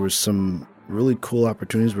pandemic, there were some really cool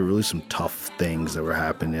opportunities, but really some tough things that were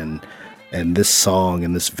happening. And this song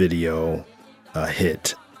and this video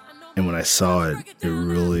hit. And when I saw it, it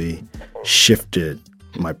really shifted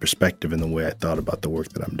my perspective in the way I thought about the work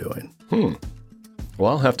that I'm doing.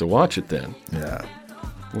 Well, I'll have to watch it then. Yeah.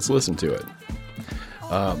 Let's listen to it.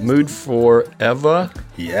 Mood for Eva.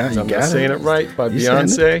 Yeah, I'm not saying it right, by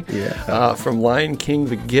Beyonce. Yeah. From Lion King,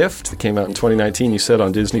 The Gift, that came out in 2019, you said,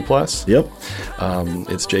 on Disney Plus. Yep.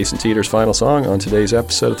 It's Jason Teeter's final song on today's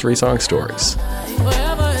episode of Three Song Stories.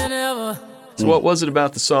 So what was it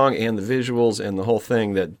about the song and the visuals and the whole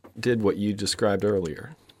thing that did what you described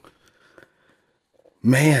earlier?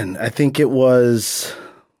 Man, I think it was...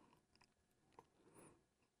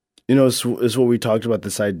 it's what we talked about,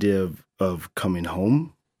 this idea of coming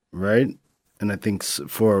home, right? And I think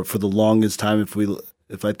for the longest time,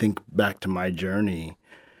 if I think back to my journey,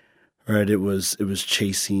 right, it was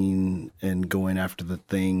chasing and going after the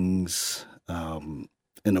things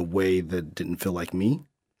in a way that didn't feel like me.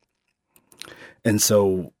 And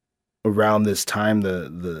so around this time,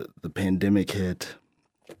 the pandemic hit.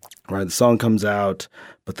 Right, the song comes out,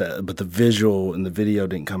 but the visual and the video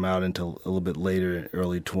didn't come out until a little bit later,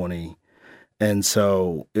 early 20. And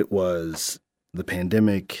so it was the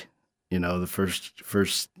pandemic. The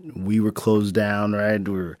first we were closed down. Right,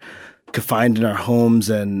 we were confined in our homes,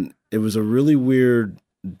 and it was a really weird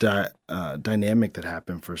dynamic that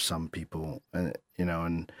happened for some people. And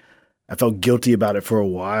and I felt guilty about it for a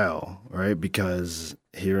while. Right, because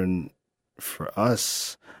for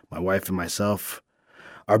us, my wife and myself,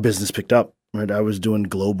 our business picked up, right? I was doing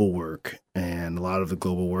global work, and a lot of the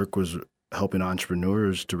global work was helping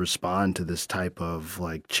entrepreneurs to respond to this type of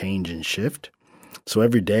like change and shift. So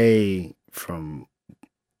every day from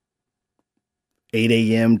 8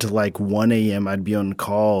 a.m. to like 1 a.m., I'd be on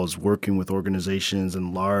calls working with organizations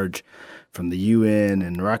and large from the UN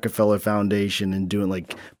and Rockefeller Foundation and doing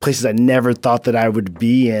like places I never thought that I would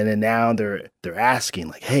be in. And now they're asking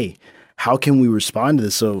like, hey, how can we respond to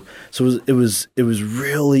this? So it was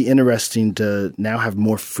really interesting to now have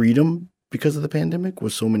more freedom because of the pandemic,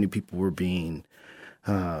 where so many people were being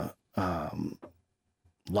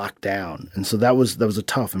locked down, and so that was a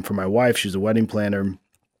tough. And for my wife, she's a wedding planner,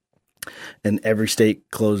 and every state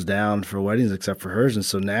closed down for weddings except for hers, and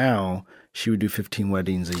so now she would do 15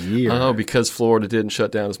 weddings a year. Oh, because Florida didn't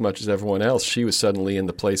shut down as much as everyone else, she was suddenly in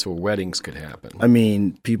the place where weddings could happen. I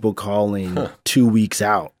mean, people calling 2 weeks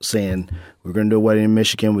out saying, we're going to do a wedding in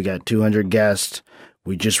Michigan. We got 200 guests.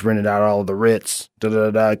 We just rented out all of the Ritz.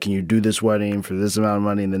 Can you do this wedding for this amount of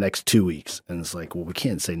money in the next 2 weeks? And it's like, well, we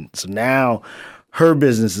can't say. So now her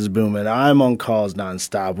business is booming. I'm on calls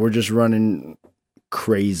nonstop. We're just running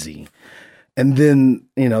crazy. And then,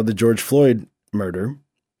 the George Floyd murder,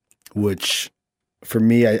 which for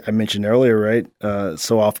me, I mentioned earlier, right?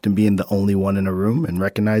 So often being the only one in a room and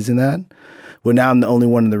recognizing that. Well, now I'm the only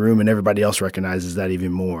one in the room and everybody else recognizes that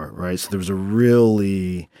even more, right? So there was a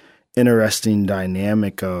really interesting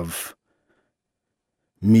dynamic of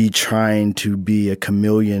me trying to be a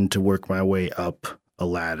chameleon to work my way up a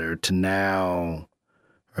ladder to now,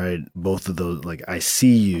 right? Both of those, like, I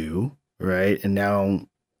see you, right? And now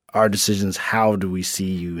our decisions, how do we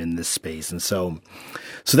see you in this space? And so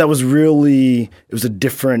that was really, it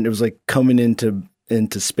was like coming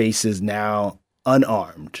into spaces now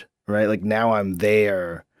unarmed, right? Like now I'm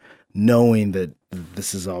there knowing that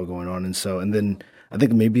this is all going on. And then I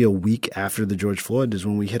think maybe a week after the George Floyd is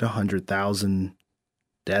when we hit 100,000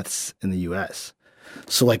 deaths in the U.S.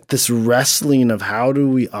 So like this wrestling of how do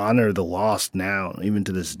we honor the lost now, even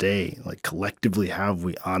to this day, like collectively, how have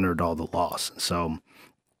we honored all the loss? So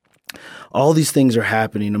all these things are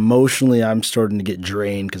happening. Emotionally, I'm starting to get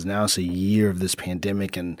drained because now it's a year of this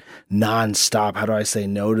pandemic and nonstop. How do I say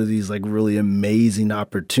no to these like really amazing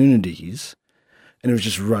opportunities? And it was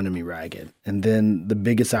just running me ragged. And then the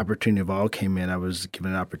biggest opportunity of all came in. I was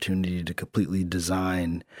given an opportunity to completely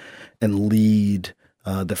design and lead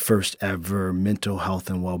the first ever mental health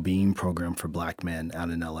and well-being program for Black men out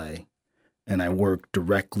in LA. And I worked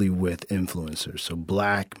directly with influencers. So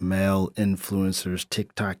Black male influencers,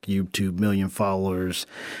 TikTok, YouTube, million followers.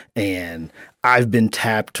 And I've been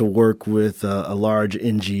tapped to work with a large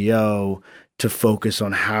NGO to focus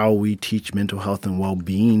on how we teach mental health and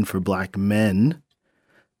well-being for Black men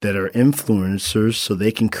that are influencers so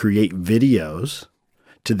they can create videos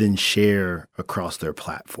to then share across their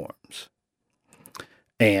platforms.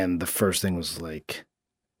 And the first thing was like,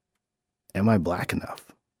 am I Black enough?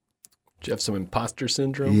 Do you have some imposter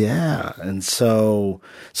syndrome? Yeah. And so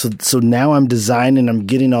now I'm designing, I'm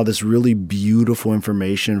getting all this really beautiful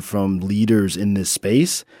information from leaders in this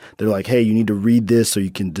space. They're like, hey, you need to read this so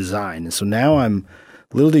you can design. And so now I'm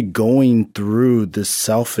literally going through this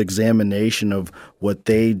self-examination of what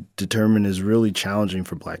they determine is really challenging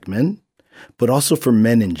for Black men, but also for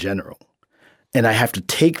men in general. And I have to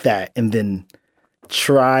take that and then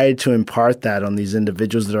try to impart that on these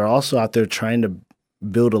individuals that are also out there trying to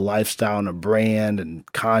build a lifestyle and a brand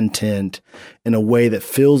and content in a way that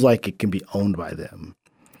feels like it can be owned by them.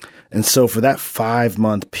 And so for that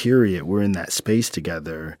 5-month period, we're in that space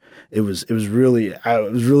together. It was really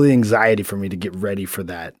anxiety for me to get ready for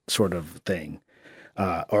that sort of thing.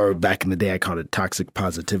 Or back in the day, I called it toxic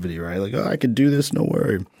positivity, right? Like, oh, I could do this, no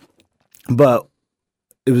worry. But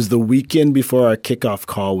it was the weekend before our kickoff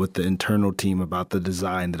call with the internal team about the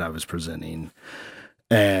design that I was presenting.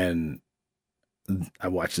 And I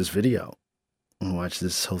watched this video and watch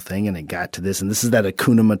this whole thing, and it got to this, and this is that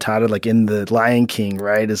Hakuna Matata, like in the Lion King,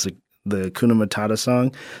 right? It's the Hakuna Matata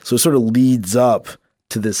song. So it sort of leads up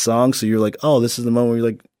to this song. So you're like, oh, this is the moment where you're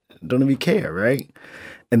like, don't even care, right?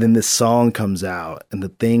 And then this song comes out, and the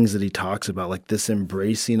things that he talks about, like this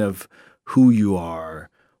embracing of who you are,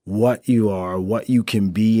 what you can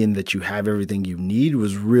be, and that you have everything you need,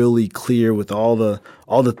 was really clear with all the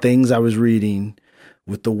things I was reading,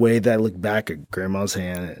 with the way that I look back at Grandma's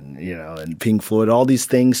Hand and, and Pink Floyd. All these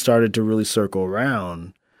things started to really circle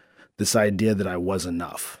around this idea that I was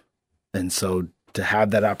enough. And so to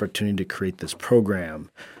have that opportunity to create this program,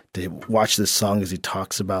 to watch this song as he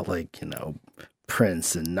talks about, like,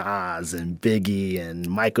 Prince and Nas and Biggie and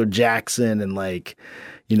Michael Jackson, and, like,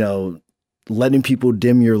 letting people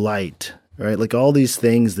dim your light, right? Like all these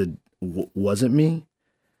things that wasn't me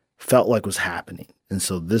felt like was happening. And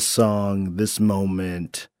so this song, this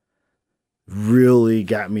moment really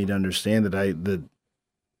got me to understand that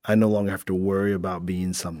I no longer have to worry about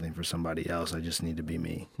being something for somebody else. I just need to be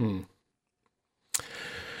me.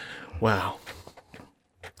 Wow.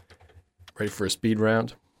 Ready for a speed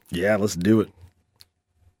round? Yeah, let's do it.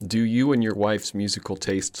 Do you and your wife's musical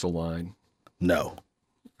tastes align? No.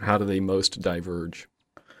 How do they most diverge?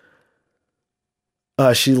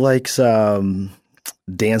 She likes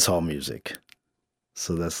dance hall music.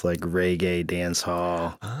 So that's like reggae dance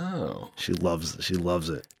hall. Oh. She loves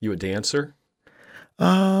it. You a dancer?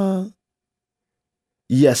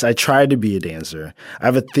 Yes, I try to be a dancer. I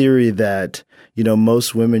have a theory that,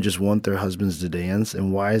 most women just want their husbands to dance,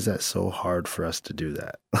 and why is that so hard for us to do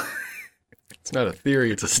that? It's not a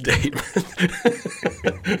theory, it's a statement.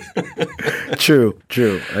 True.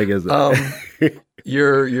 I guess that.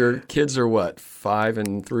 Your kids are what, 5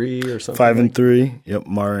 and 3 or something? 5 and 3. Yep,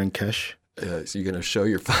 Mara and Kesh. So you're going to show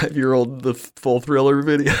your 5-year-old the full Thriller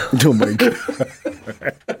video? Oh my God.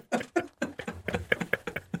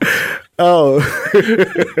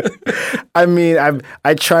 I mean,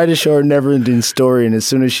 I tried to show her Neverending Story, and as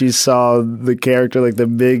soon as she saw the character, like the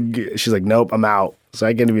big, she's like, nope, I'm out. So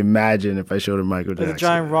I can't even imagine if I showed her Michael Jackson. The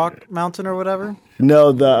giant rock mountain or whatever?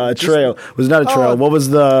 No, the trail. It was not a trail. What was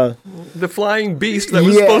the flying beast that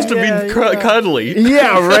was supposed to be cuddly?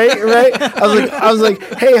 Yeah, right. I was like,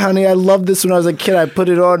 hey, honey, I love this when I was a kid. I put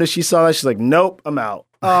it on, and she saw that. She's like, nope, I'm out.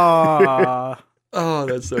 Oh,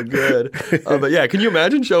 that's so good. But yeah, can you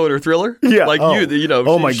imagine showing her Thriller? Yeah. Like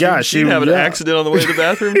Oh my gosh. She'd have an accident on the way to the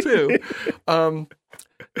bathroom too.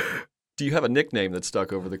 Do you have a nickname that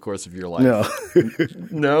stuck over the course of your life? No.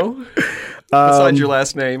 No? Besides your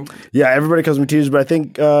last name? Yeah, everybody calls me Tears, but I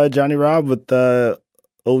think Johnny Robb with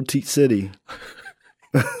Old Teat City.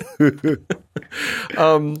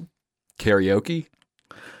 Karaoke?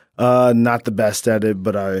 Not the best at it,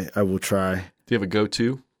 but I will try. Do you have a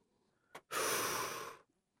go-to?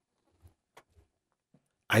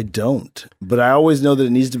 I don't, but I always know that it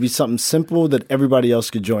needs to be something simple that everybody else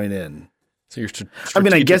could join in. So you're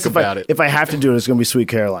I guess if I have to do it, it's going to be Sweet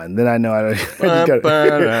Caroline. Then I know I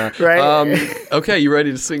don't. Right? Okay, you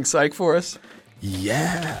ready to sing Psych for us?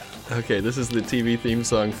 Yeah. Okay, this is the TV theme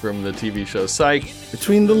song from the TV show Psych.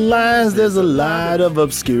 Between the lines, there's a lot of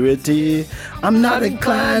obscurity. I'm not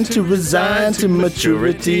inclined to resign to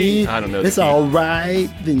maturity. I don't know. It's all right,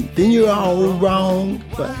 then you're all wrong.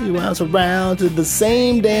 But you bounce around to the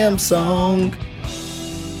same damn song.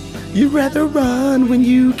 You'd rather run when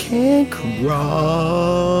you can't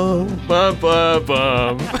crawl. Bum, bum,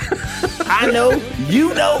 bum. I know,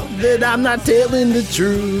 you know that I'm not telling the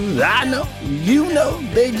truth. I know, you know,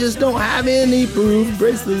 they just don't have any proof.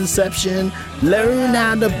 Brace the deception, learn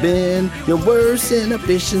how to bend. Your worst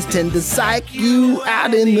inhibitions tend to psych you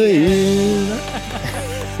out in the end.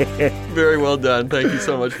 Very well done. Thank you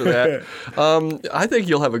so much for that. I think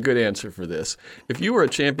you'll have a good answer for this. If you were a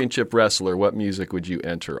championship wrestler, what music would you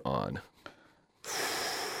enter on?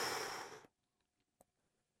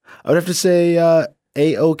 I would have to say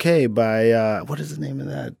A-OK by, what is the name of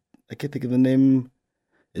that? I can't think of the name.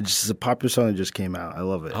 It's just a popular song that just came out. I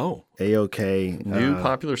love it. Oh. A-OK. New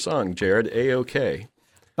popular song, Jared, A-OK.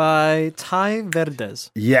 By Ty Verdes.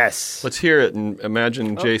 Yes. Let's hear it and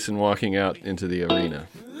imagine Jason walking out into the arena.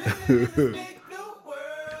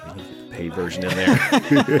 Paid version in there.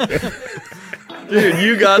 Dude,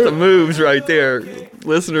 you got the moves right there.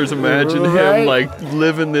 Listeners, imagine him like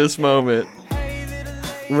living this moment.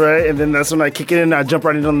 Right, and then that's when I kick it in and I jump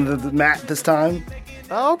right in on the mat this time.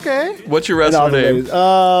 Okay. What's your wrestler name?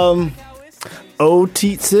 Old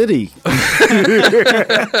Teat City.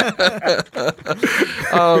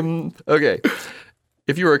 Okay.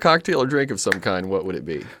 If you were a cocktail or drink of some kind, what would it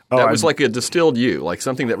be? That was like a distilled you, like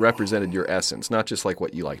something that represented your essence, not just like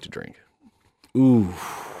what you like to drink. Ooh.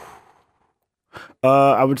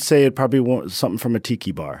 I would say it probably want something from a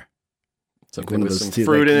tiki bar. Something one of with those some tea-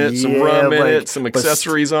 fruit like, in it, some yeah, rum in like- it, some but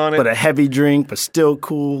accessories on it. But a heavy drink, but still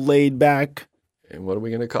cool, laid back. And what are we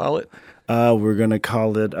going to call it? We're going to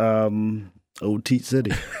call it Old Teat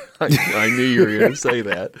City. I knew you were going to say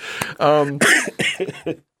that.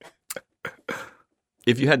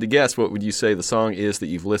 If you had to guess, what would you say the song is that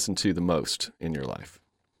you've listened to the most in your life?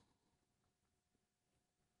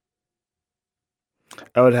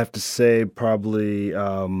 I would have to say probably,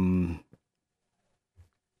 what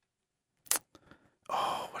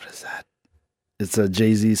is that? It's a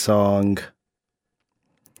Jay-Z song,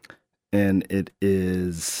 and it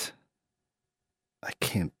is, I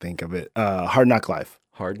can't think of it, Hard Knock Life.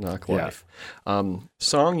 Hard Knock Yeah. Life.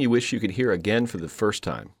 Song you wish you could hear again for the first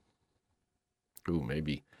time? Ooh,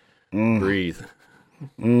 maybe. Breathe.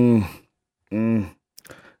 You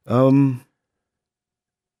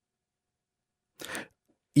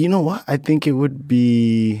know what? I think it would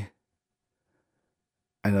be.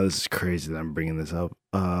 I know this is crazy that I'm bringing this up.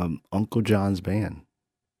 Uncle John's Band.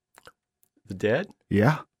 The Dead?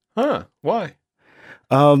 Yeah. Huh. Why?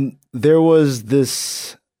 There was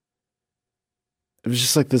this. It was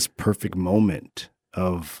just like this perfect moment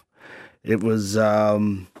of. It was. I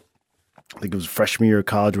think it was freshman year of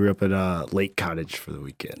college. We were up at Lake Cottage for the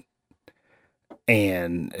weekend,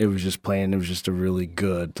 and it was just playing. It was just a really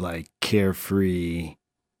good, like, carefree.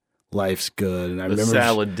 Life's good, and I The remember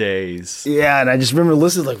salad days. yeah, and I just remember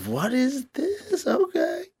listening, like, what is this?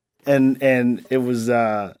 Okay, and it was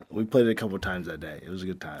we played it a couple of times that day. It was a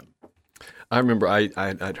good time. I remember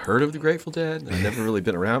I'd heard of the Grateful Dead. I'd never really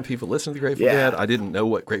been around people listening to the Grateful Yeah. Dead. I didn't know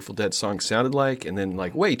what Grateful Dead songs sounded like. And then,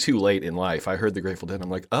 like, way too late in life, I heard the Grateful Dead. And I'm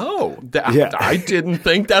like, oh, Yeah. I didn't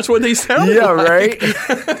think that's what they sounded Yeah, like. right.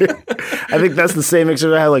 I think that's the same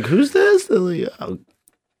experience I had. Like, who's this? They're like, oh.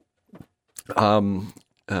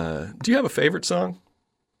 Do you have a favorite song?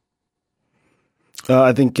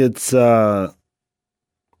 I think it's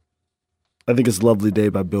 "Lovely Day"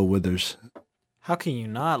 by Bill Withers. How can you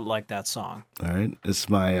not like that song? All right, it's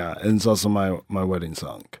my and it's also my wedding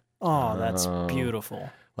song. Oh, that's beautiful.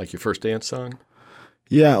 Like your first dance song?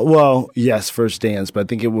 Yeah, well, yes, First Dance, but I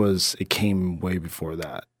think it came way before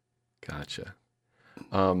that. Gotcha.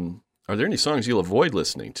 Are there any songs you'll avoid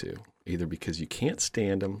listening to, either because you can't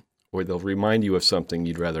stand them or they'll remind you of something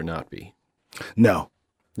you'd rather not be? No,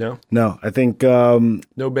 I think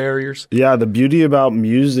No barriers? yeah, the beauty about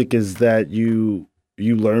music is that you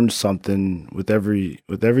learn something with every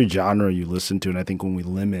genre you listen to, and I think when we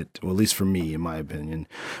limit, well, at least for me, in my opinion,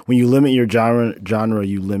 when you limit your genre,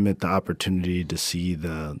 you limit the opportunity to see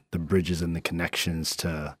the bridges and the connections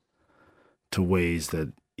to ways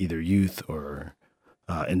that either youth or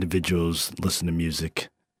individuals listen to music.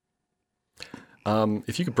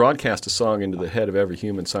 If you could broadcast a song into the head of every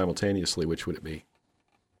human simultaneously, which would it be?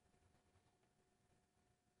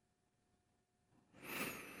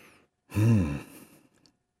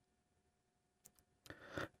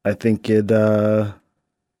 I think it. Yeah,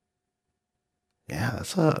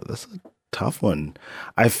 that's a tough one.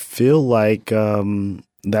 I feel like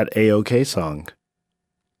that A-OK song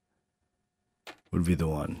would be the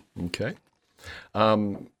one. Okay.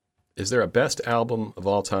 Is there a best album of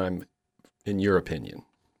all time, in your opinion?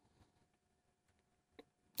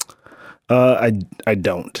 I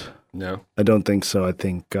don't. No? I don't think so. I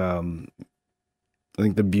think the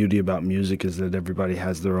beauty about music is that everybody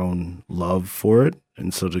has their own love for it,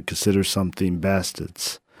 and so to consider something best,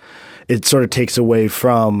 it sort of takes away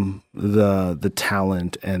from the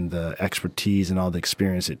talent and the expertise and all the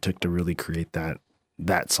experience it took to really create that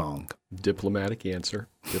song. Diplomatic answer.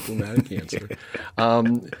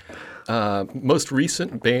 Most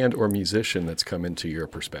recent band or musician that's come into your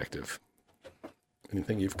perspective?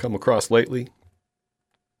 Anything you've come across lately?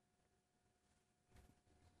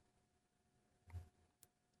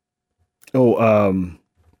 Oh,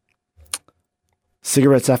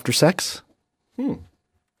 Cigarettes After Sex?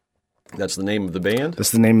 That's the name of the band?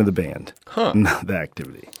 That's the name of the band. Huh. Not the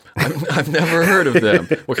activity. I've never heard of them.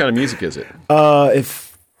 What kind of music is it?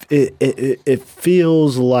 If it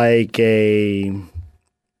feels like it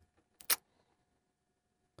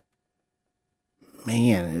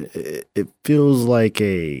feels like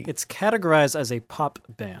It's categorized as a pop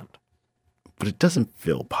band. but it doesn't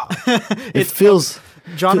feel pop. It feels,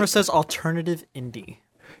 Genre says alternative indie.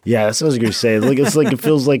 yeah, that's what I was gonna say. It's like it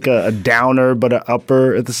feels like a downer but an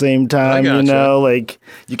upper at the same time. gotcha. You know, like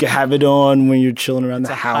you can have it on when you're chilling around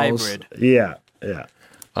the a house. hybrid. Yeah.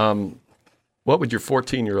 What would your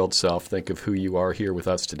 14-year-old self think of who you are here with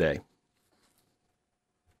us today?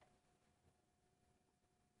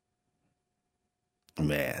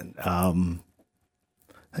 Man,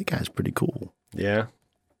 that guy's pretty cool. Yeah.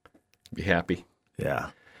 Be happy. Yeah.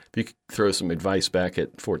 If you could throw some advice back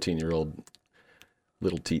at 14-year-old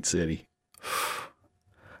little Teat City.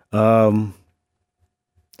 I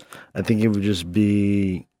think it would just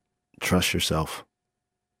be trust yourself.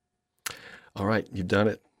 All right, you've done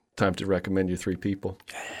it. Time to recommend your 3 people.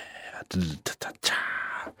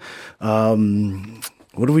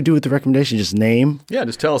 What do we do with the recommendation? Just name? Yeah,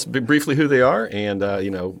 just tell us briefly who they are, and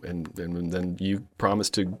and then you promise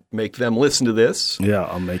to make them listen to this. Yeah,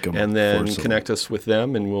 I'll make them. And then connect us with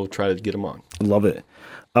them, and we'll try to get them on. Love it.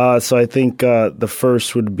 So I think the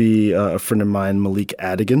first would be a friend of mine, Malik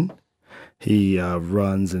Adigan. He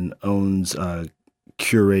runs and owns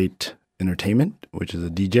Curate Entertainment, which is a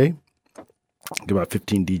DJ. About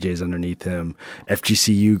 15 DJs underneath him.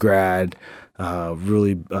 FGCU grad.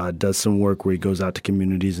 Really does some work where he goes out to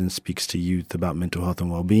communities and speaks to youth about mental health and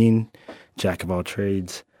well-being. Jack of all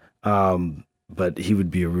trades. But he would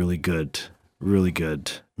be a really good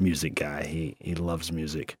music guy. He loves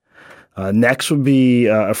music. Next would be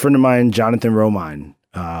a friend of mine, Jonathan Romine.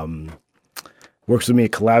 Works with me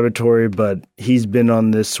at Collaboratory, but he's been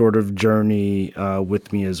on this sort of journey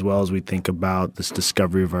with me as well as we think about this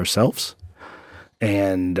discovery of ourselves.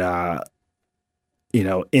 And,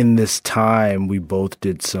 in this time, we both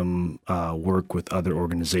did some work with other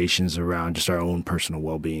organizations around just our own personal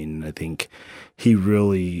well-being. And I think he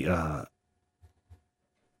really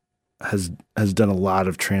has done a lot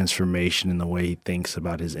of transformation in the way he thinks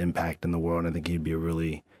about his impact in the world. And I think he'd be a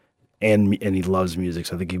really, and he loves music,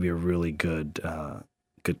 so I think he'd be a really good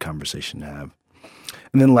conversation to have.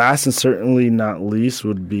 And then last and certainly not least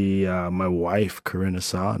would be my wife, Corinne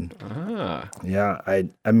Hassan. Yeah, I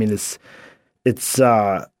mean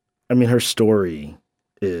her story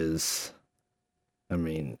is,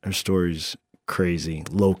 her story's crazy.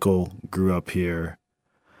 Local, grew up here.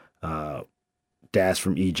 Dad's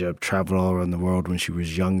from Egypt, traveled all around the world when she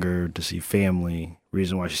was younger to see family.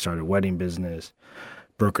 Reason why she started a wedding business.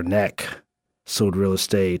 Broke her neck, sold real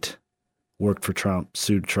estate, worked for Trump,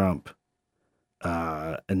 sued Trump.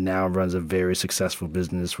 And now runs a very successful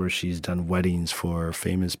business where she's done weddings for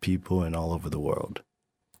famous people and all over the world.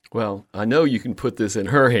 Well, I know you can put this in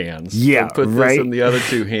her hands. Yeah, and put right? this in the other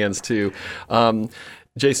 2 hands too.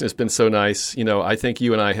 Jason, it's been so nice. I think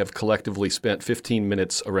you and I have collectively spent 15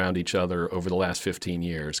 minutes around each other over the last 15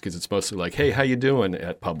 years because it's mostly like, hey, how you doing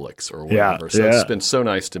at Publix or whatever. So it's been so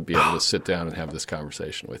nice to be able to sit down and have this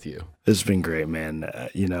conversation with you. It's been great, man.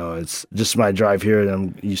 It's just my drive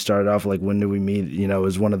here. You started off like, when did we meet? It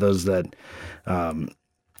was one of those that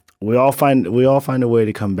we all find a way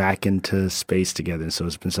to come back into space together. So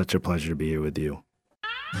it's been such a pleasure to be here with you.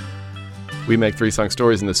 We make 3 Song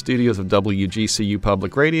Stories in the studios of WGCU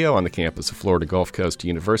Public Radio on the campus of Florida Gulf Coast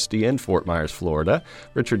University in Fort Myers, Florida.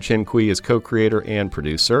 Richard Chinqui is co-creator and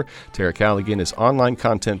producer. Tara Callaghan is online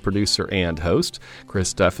content producer and host.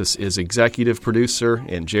 Chris Duffus is executive producer.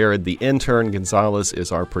 And Jared, the intern Gonzalez,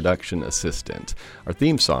 is our production assistant. Our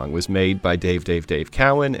theme song was made by Dave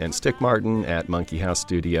Cowan and Stick Martin at Monkey House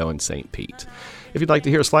Studio in St. Pete. If you'd like to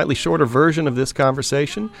hear a slightly shorter version of this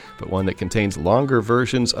conversation, but one that contains longer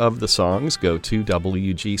versions of the songs, go to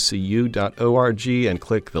wgcu.org and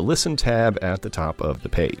click the Listen tab at the top of the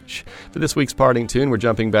page. For this week's parting tune, we're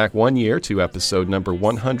jumping back 1 year to episode number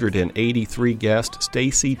 183 guest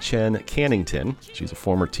Stacy Chen Cannington. She's a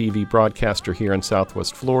former TV broadcaster here in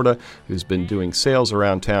Southwest Florida who's been doing sales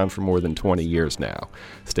around town for more than 20 years now.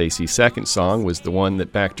 Stacy's second song was the one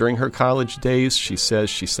that back during her college days she says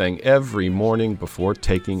she sang every morning before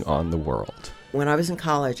taking on the world. When I was in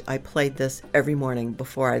college, I played this every morning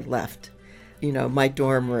before I left, my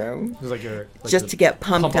dorm room. It was like just to get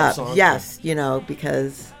pumped up. Song. Yes,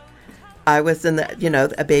 because I was in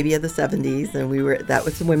the, a baby of the 70s, and that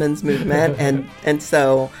was the women's movement. and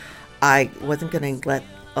so I wasn't going to let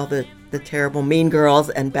all the terrible mean girls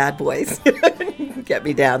and bad boys get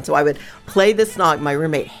me down. So I would play this song. My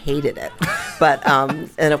roommate hated it. But,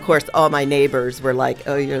 and of course, all my neighbors were like,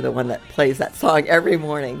 oh, you're the one that plays that song every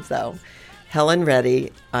morning. So Helen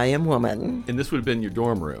Reddy, I Am Woman. And this would have been your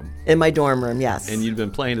dorm room? In my dorm room, yes. And you'd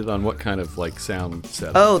been playing it on what kind of sound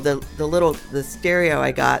setup? Oh, the stereo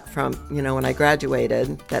I got from, when I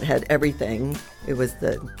graduated that had everything. It was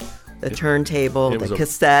the turntable, the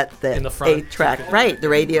cassette, the 8-track, right, the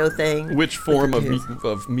radio thing. Which form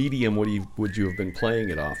of medium would you have been playing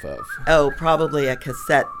it off of? Oh, probably a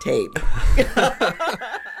cassette tape.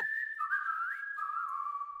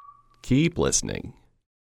 Keep listening.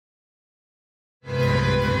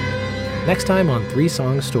 Next time on 3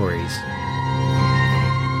 Song Stories.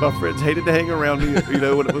 My friends hated to hang around me,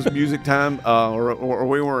 when it was music time, or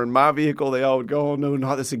we were in my vehicle. They all would go, oh, no,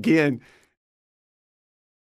 not this again.